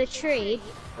in the trade,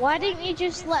 why didn't you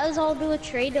just let us all do a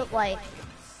trade up like,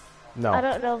 No. I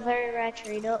don't know, very rare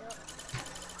trade up?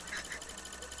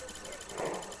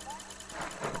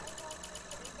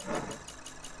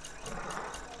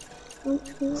 No.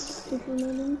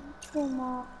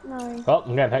 Oh,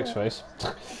 I'm getting hex face.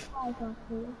 5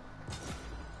 actually.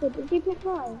 Wait, did you pick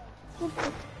 5?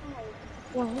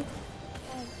 Why?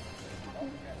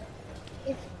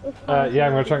 Yeah,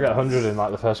 I'm gonna try and get 100 in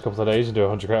like the first couple of days and do a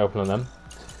 100 crate open on them.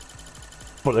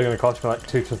 But they're gonna cost me like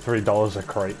 $2 to $3 a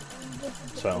crate.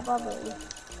 So,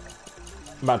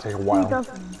 it might take a while.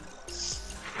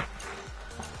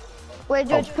 Wait,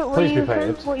 George, put what please be you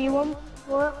paid. think, what you want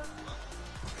for it?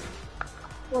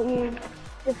 What you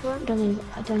different? I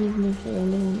don't even know if they're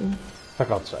living. For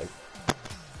God's sake.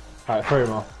 Alright, 3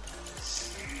 more.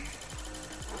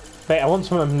 Wait, I want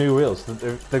some of them new wheels.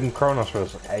 The Chronos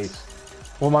wheels look ace.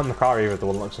 Won't mind the car either, the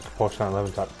one that looks like a Porsche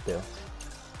 911 type of deal.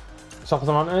 Stop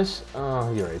the Mantis?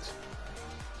 Oh, you're right.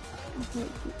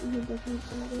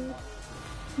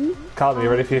 Calum, are you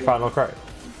ready for your final crate?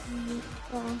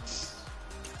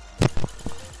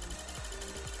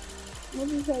 What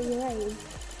did you say your age?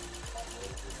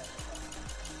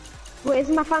 Wait, is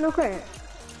my final crate?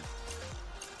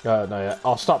 No, yeah.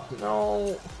 Oh, stop.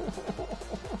 No.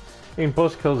 I mean,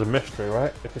 Buzz kills a mystery,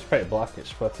 right? If it's painted black,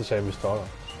 it's worth the same as Toro.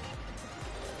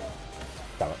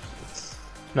 Damn it.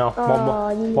 No,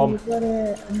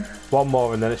 one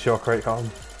more and then it's your crate, Colin.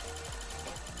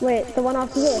 Wait, the one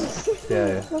after this?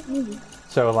 Yeah.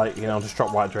 So, like, you know, just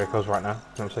drop white Dracos right now.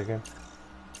 You know what I'm saying?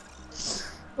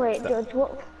 Wait, George,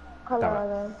 what colour are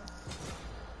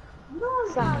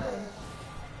they? Sand.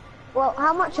 Well,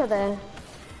 how much are they?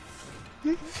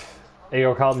 Here you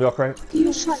go, Calum, your crate.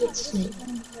 You try it, Snake.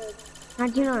 How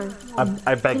do you know?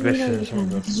 I beg this You know you shit. can,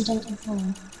 because you don't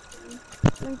follow.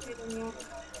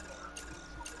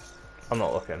 I'm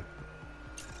not looking.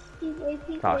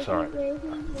 Oh, sorry.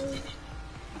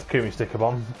 Takumi sticker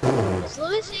bomb. As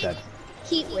long as you Dead.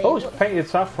 keep waiting. Oh, it's painted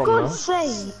saffron now. God's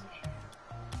sake!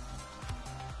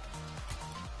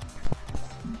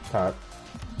 Alright.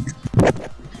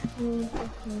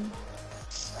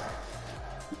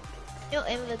 Your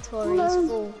inventory is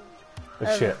full.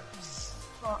 It's shit.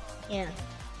 Yeah.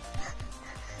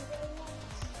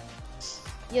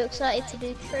 You excited to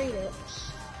do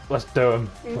trade-ups? Let's do them.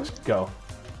 Let's go.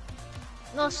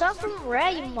 No, start from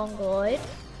rare, you mongoloid.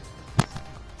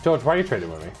 George, why are you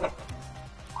trading with me?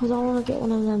 Because I want to get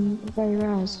one of them very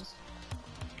rares.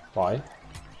 Why?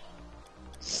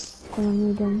 Because I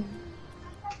need them.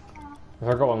 If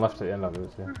I got one left at the end, I'll give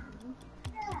it to you.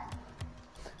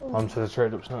 On to the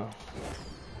trade ups now.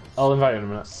 I'll invite you in a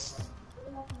minute.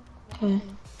 Okay.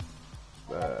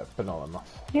 but not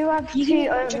enough. You have You two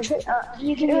can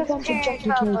you can get a bunch of junkie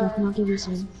trade and I'll give you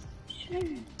some.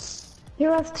 Who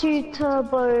has 2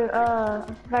 turbo,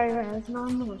 very rares? No,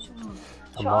 I'm not sure.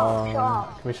 Come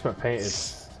on. Can we split painted?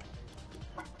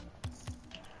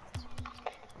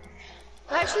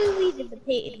 Actually, we did the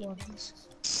painted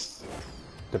ones.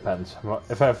 Depends.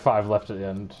 If I have 5 left at the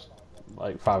end,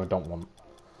 like 5 I don't want.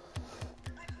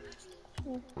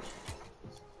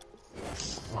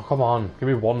 Oh, come on. Give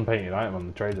me 1 painted item on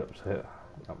the trade ups here.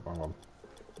 Oh, wrong one.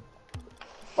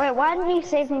 Wait, why didn't you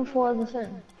save them for the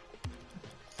thing?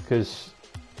 Because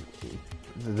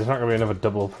there's not going to be another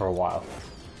double for a while.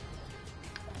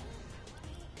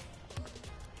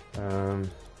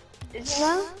 Is it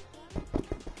now?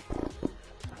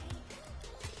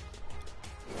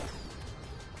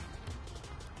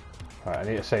 Alright, I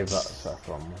need to save that stuff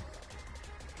from.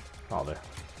 I'll do.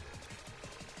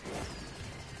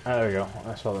 Ah, there we go.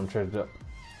 I saw them traded up.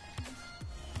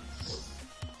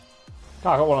 Oh,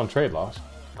 I got one on trade loss.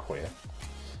 Queer.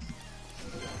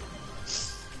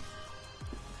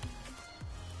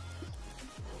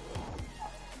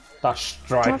 That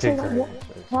striking. Can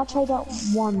I trade that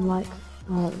one like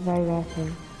very rare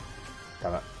thing?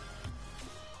 Damn it.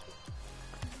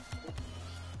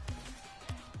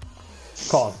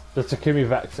 Come on, the Takumi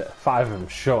Vector. 5 of them,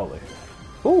 surely.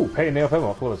 Ooh, painted Neo Film,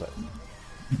 what was it?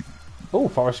 Ooh,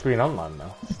 Forest Green Online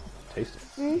now.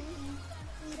 Tasty.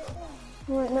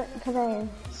 Wait, not today.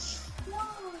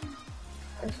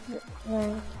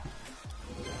 No.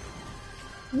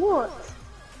 What?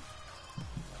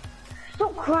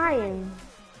 Stop crying.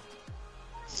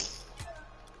 It's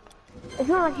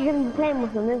not like you're going to be playing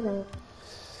with them, is it?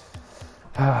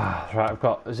 Right, I've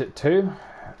got, is it 2?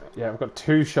 Yeah, I've got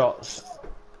 2 shots.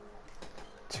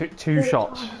 Two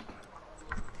shots.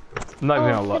 I'm not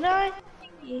even gonna look.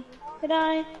 Could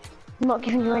I? I'm not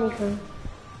giving you anything.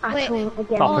 At all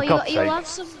again. Oh, Oh, you'll have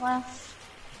some left.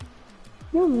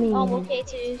 You're mean. Oh, okay,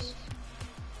 twos.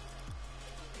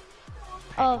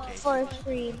 Oh, Forest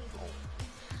Green.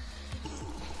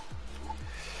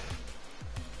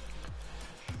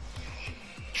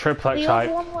 Triplex Do you hype.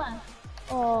 have one left?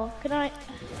 Oh, can I?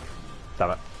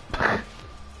 Damn it.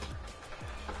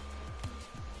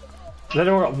 Has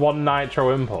anyone got 1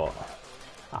 Nitro import?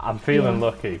 I'm feeling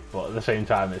lucky, but at the same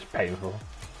time it's painful.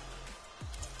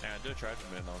 Yeah, do a trade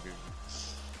for me and I'll give you.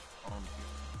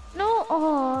 No,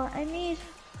 oh, I need...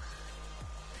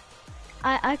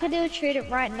 I could do a trade it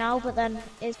right now, but then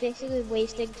it's basically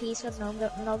wasting tea, so I'm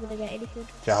not gonna get anything. Do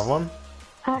you have one?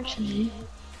 Actually,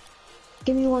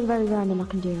 give me 1 very rare and then I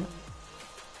can do it.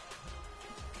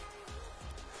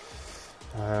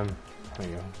 There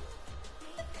you go.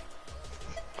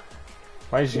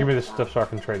 Why don't you give me this stuff so I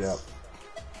can trade it up?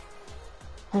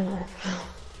 I don't know.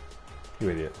 You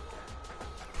idiot.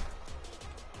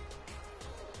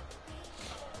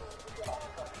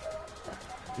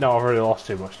 No, I've already lost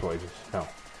too much to wages. No.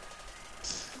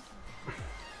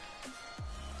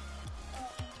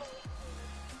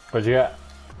 What'd you get?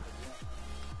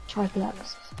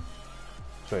 Triplex.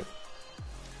 Sweet.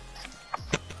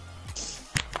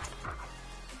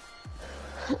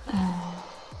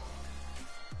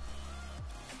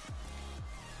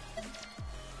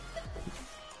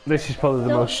 This is probably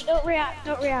the most... Don't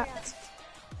react.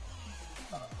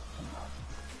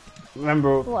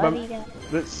 Remember, Whatever you get.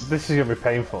 this is going to be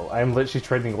painful. I am literally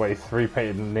trading away 3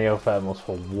 painted Neothermals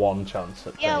for 1 chance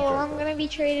at Yeah, well, Draco. I'm gonna be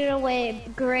trading away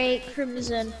Grey,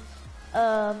 Crimson,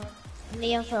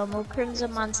 Neothermal,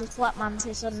 Crimson Mantis, Black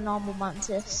Mantis, and Normal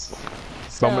Mantis.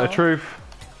 Moment of truth.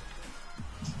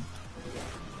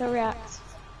 Don't react.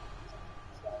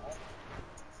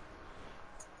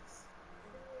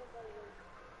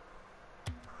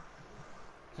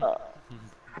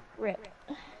 Rip.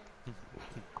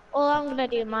 All I'm gonna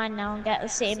do mine now and get the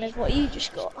same as what you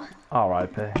just got.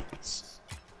 R.I.P.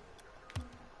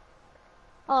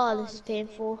 Oh, this is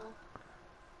painful.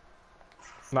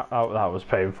 That was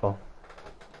painful.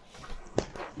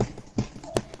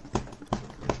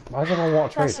 Why does everyone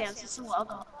want to That's trade? the answer to what I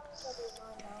got.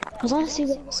 Because I see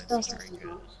what this does.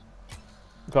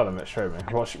 Got them, show me.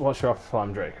 What's your offer for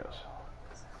Lime Dracos?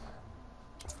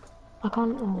 I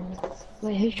can't. Oh.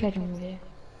 Wait, who's trading with you?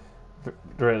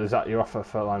 Really, is that your offer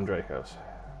for Lime Dracos?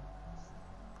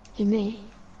 To me?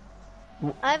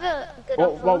 I have a good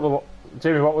offer. What,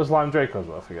 Jamie, what was Lime Dracos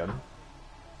worth again?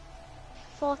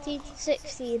 14 to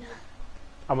 16.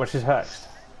 How much is Hexed?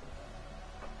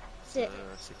 6.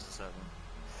 67.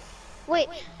 Wait,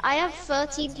 I have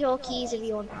 13 pure keys if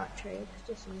you want that trade.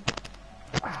 Just me.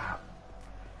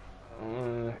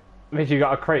 Means you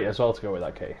got a crate as well to go with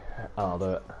that key. I'll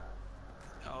do it.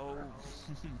 Oh.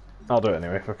 I'll do it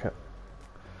anyway, fuck it.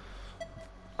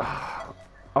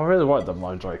 I really want them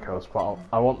line Dracos, but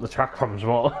I want the track bombs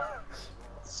more.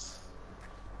 There's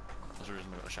a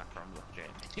reason we've got a chaperone with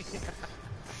Jamie.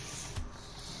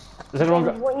 Has anyone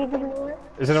got? What are you doing?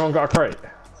 Has anyone got a crate?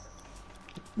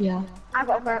 Yeah. I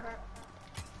got a crate.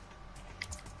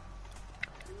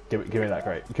 Give me that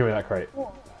crate. Give me that crate.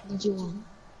 What did you want?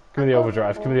 Give me the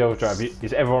overdrive. Give me the overdrive.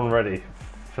 Is everyone ready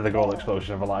for the goal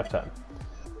explosion of a lifetime?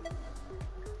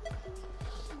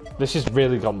 This has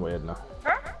really gone weird now.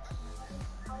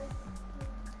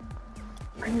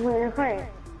 You want a crate?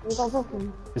 You got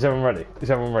something? Is everyone ready? Is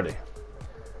everyone ready?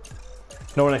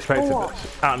 No one expected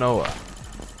this. Out of nowhere.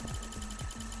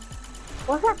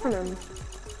 What's happening?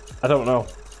 I don't know.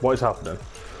 What is happening?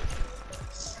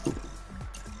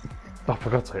 Oh, for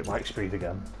God's sake, Mike speed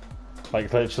again.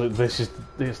 Like, literally, this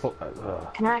look.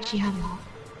 Can I actually have that?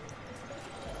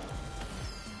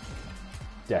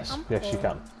 Yes, yes, you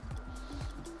can.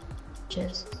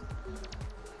 Cheers.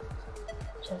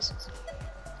 Cheers.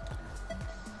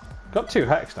 Got 2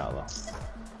 hex now, though.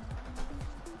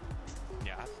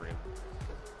 Yeah, I have 3 of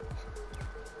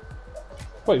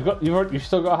them. Wait, you've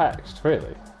still got hexed,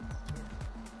 really?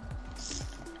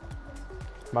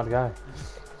 Mad guy.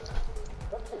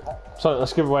 So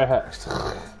let's give away a hexed.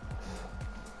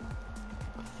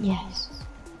 Yes.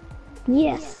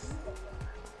 Yes.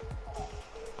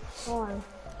 Why?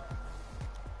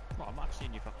 Well, I'm actually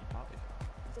in your fucking party.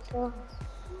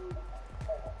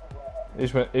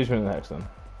 Who's winning the hex then?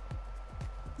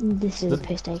 This is a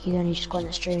piss take. He's only just got on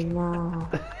the stream. Wow.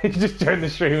 He's just joined the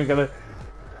stream and gonna.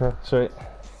 Sweet.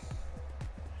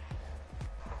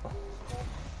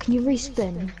 Can you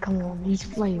respin? Come on, he's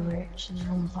way rich and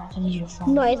all that. I need your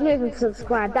phone. No, it's not even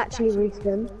subscribed. Actually,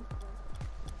 respin.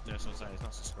 Yeah, so I'm saying he's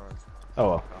not subscribed. Oh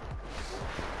well.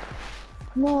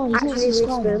 Come on, he's not Actually,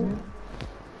 subscribed. respin.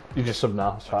 You just sub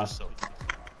now, it's fine. So,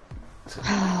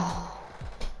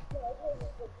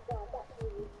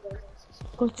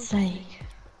 God's sake.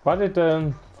 Why did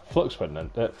Flux win then?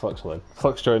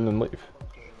 Flux join and leave.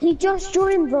 He just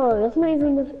joined, bro. That's not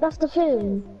even. That's the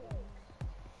thing.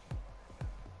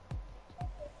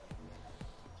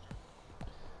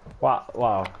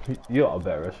 Wow, you are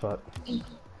better as fuck.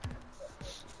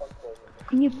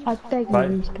 Can you, I beg you, Right.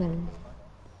 respin?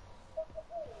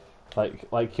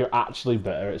 Like you're actually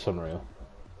better. It's unreal.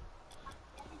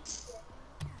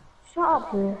 Shut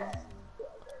up, bro.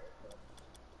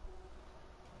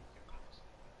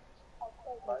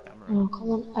 Oh, come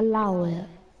on, allow it.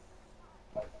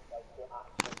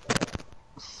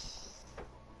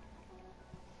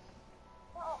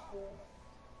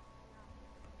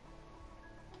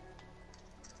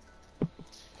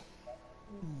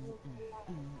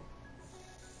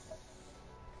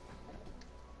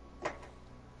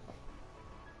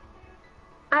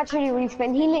 Actually,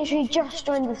 respin. He literally just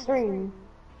joined the stream.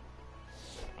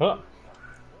 Huh?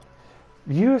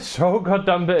 You are so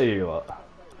goddamn bitter, you lot.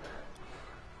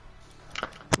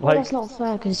 Well, that's not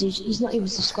fair because he's not even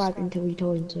subscribed until we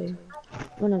told him to.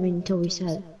 Well, I mean, until we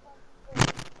said.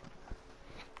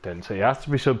 Didn't say you have to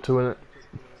be sub to win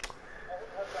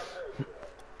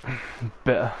it.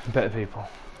 Bitter people.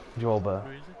 You all better.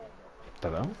 who is it?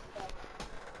 Don't know.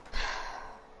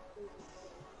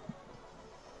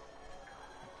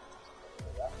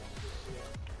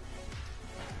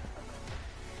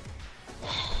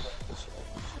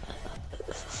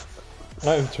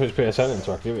 Not even Twitch PSN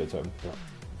until I give it to him.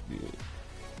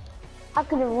 I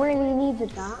could have really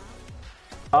needed that.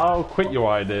 I'll quit you,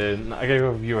 I didn't. I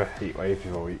gave you a heat wave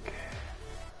for a week.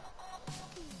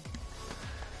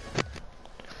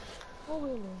 Oh,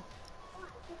 really?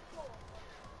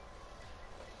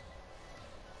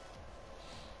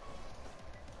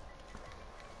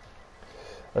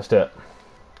 Let's do it.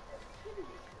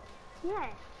 Yeah.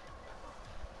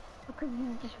 Because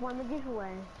you just won the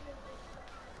giveaway.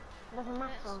 It doesn't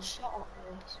matter. Shut up,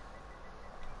 Lewis.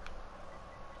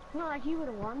 It's not like you would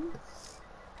have won.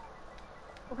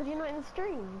 Because you're not in the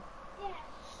stream.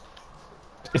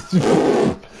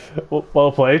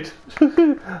 Well played.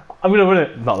 I'm gonna win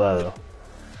it. Not there though.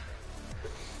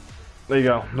 There you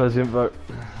go. There's the invite.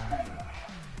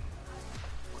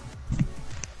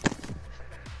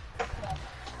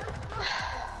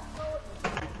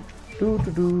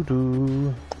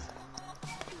 Do.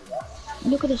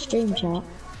 Look at the stream chat.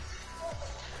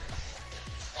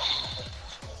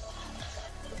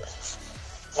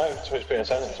 I have Twitch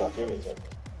PSN, so I'll give it to him.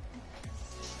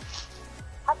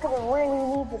 I could have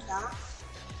really needed that.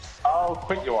 I'll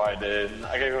quit you, I didn't.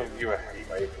 I gave you a heat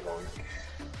wave for a week.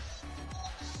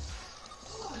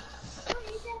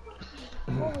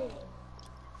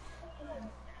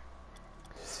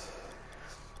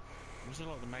 Was it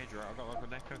like the major? I got like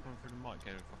an echo coming through the mic.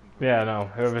 Yeah,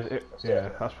 no. Yeah,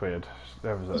 that's weird.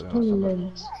 Whoever's It's that probably doing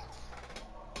Lewis.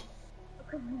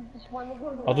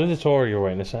 I'll do the tutorial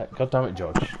in a sec. God damn it,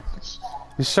 George.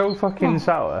 You're so fucking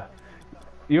sour.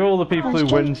 You're all the people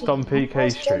who winced on PK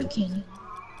stream.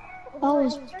 I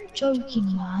was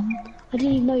joking, man. I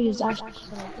didn't even know you was actually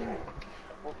gonna do it.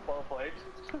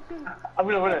 I'm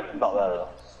gonna win it. Not there though.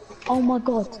 Oh my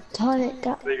god, turn it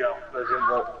down. There you go. There's the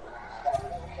invite.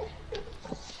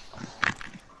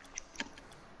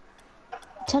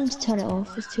 Tell him to turn it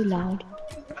off, it's too loud.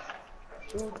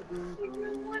 Look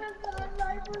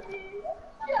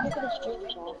at the stream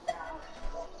chat.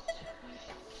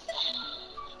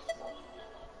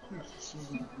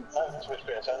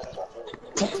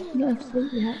 No,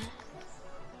 absolutely not.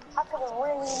 I could have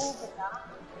really needed that.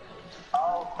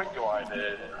 Oh, quick do I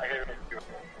did.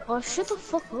 Oh, shut the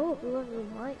fuck up, whoever the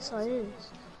right side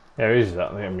is. Yeah, who is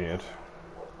that? I think I'm muted.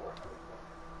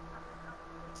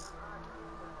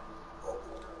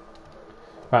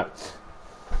 Right.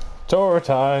 Tora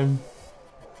time!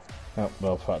 Oh,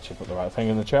 well, I've actually put the right thing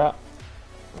in the chat.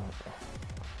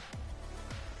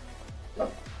 I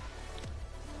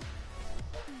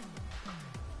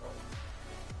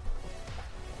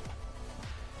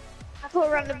put a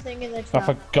random thing in the Oh, chat.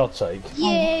 for God's sake.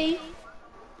 Yay!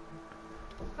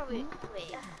 Probably,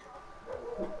 wait.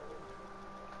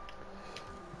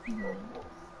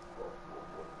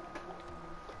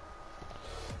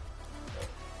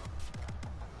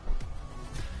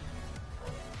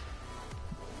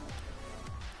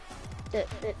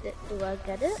 Do I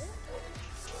get it?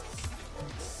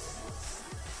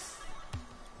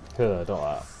 Good, I don't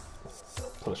like that.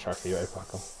 Put the striker UA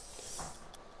back on.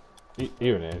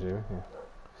 You in here, do you? Yeah.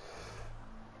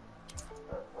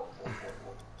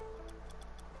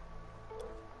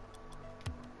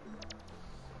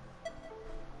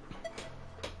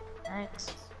 Thanks.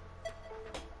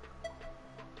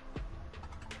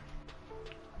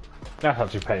 That's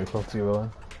actually painful to you,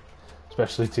 Will.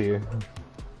 Especially to you.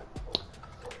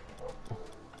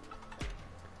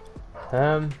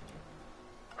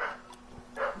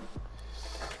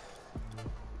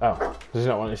 Oh, does he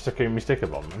not want you sticking me sticker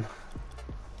bomb then?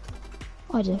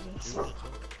 I do.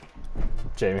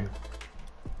 Jamie.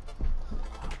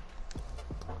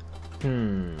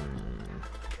 Can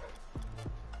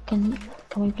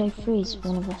we play freeze if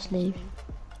one of us leave?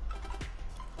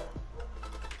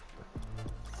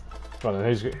 Well then,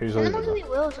 who's And leaving? then the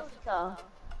wheels of the car.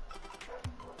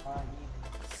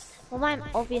 Well, mine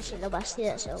obviously the best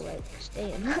here, so like,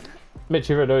 stay in that. Mitch,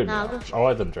 you've already Nah, done I'll it. go I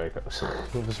like them Dracos.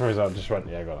 For some reason I just went,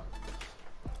 yeah, I got it.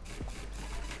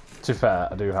 To be fair,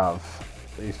 I do have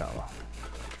these now though.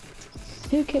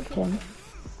 Who kicked him?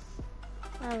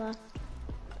 Oh.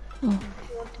 Oh.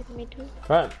 You wanted me to?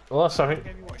 Right, well that's something.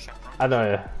 I know,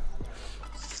 yeah.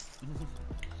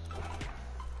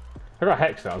 I got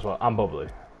Hex now as well, and Bubbly.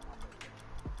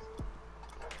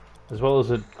 As well as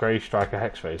a Grey Striker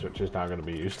Hex phase, which is now going to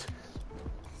be used.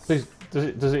 Please,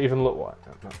 does it even look white?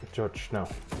 No, Judge, no.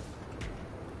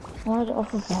 I wanted it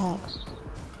off of the hex.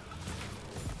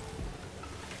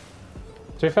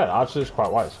 To be fair, actually it's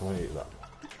quite white, so I'm going to use that.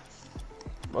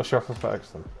 What's your offer for Hex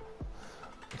then?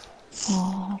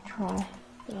 Oh, I'll try.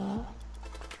 Yeah.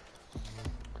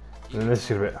 And then this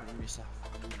is going to be...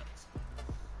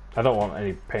 I don't want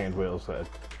any painted wheels that are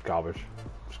garbage.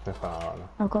 I'm just going to find out right now.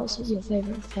 I've got your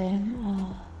favourite thing.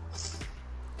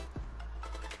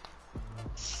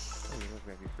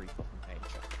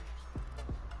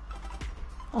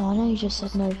 Oh, I know you just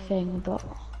said no thing, but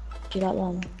do you like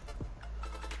one?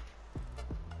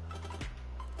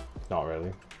 Not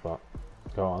really, but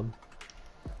go on.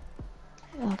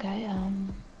 Okay,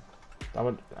 I'm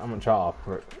on chart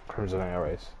for Crimson Air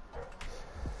Race.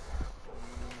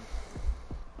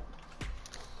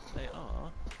 They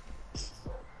are.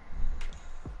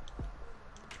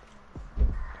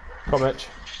 Come on, Mitch.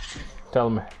 Tell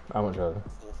me how much are they?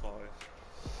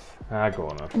 4-5. Go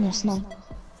on then. yes, no.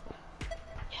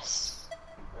 Yes.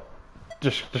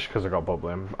 Just because I got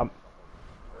Bubbly,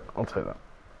 I'll take that.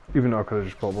 Even though I could have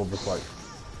just bought Bubbly for like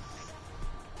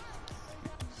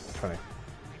 20.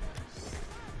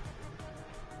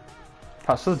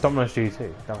 That's still the Domino's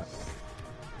GT, damn it.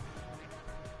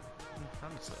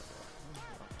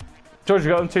 George, you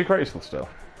got them 2 crates still?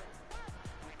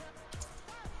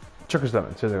 Chuck us them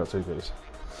in, see they got 2 goodies.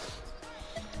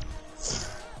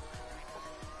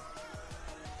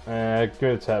 Give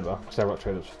me the turbo, because I've got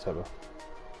trade-ups for turbo.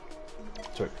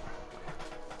 Sweet.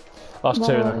 Last 2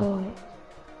 then.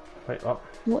 Wait, what?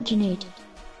 What do you need?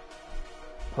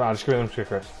 Right, just give me them 2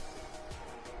 crates.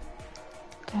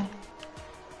 Okay.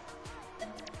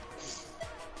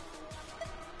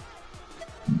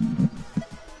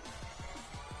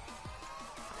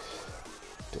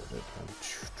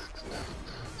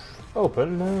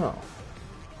 Open now.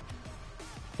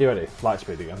 You ready? Light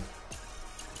speed again.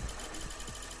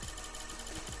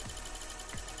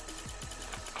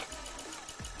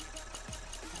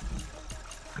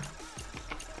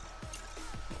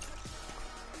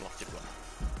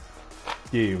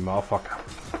 You motherfucker.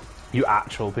 You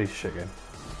actual piece of shit game.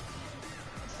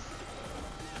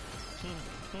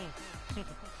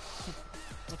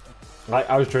 Like,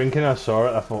 I was drinking, I saw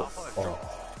it, I thought, oh.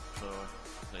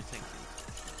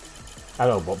 I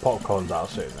know, but popcorn's out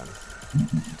soon then.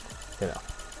 You know.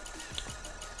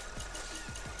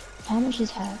 How much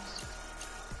is house?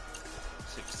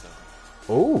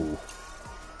 6-7. Ooh.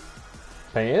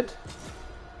 Painted?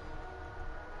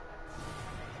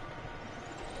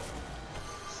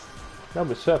 No,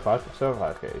 but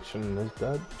certification is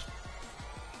dead.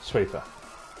 Sweeper.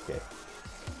 Gay.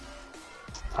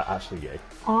 Actually gay.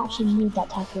 I actually need that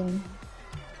tackling.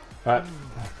 Right,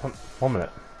 1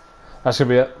 minute. That's gonna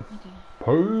be it. Okay.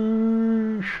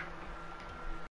 Peace.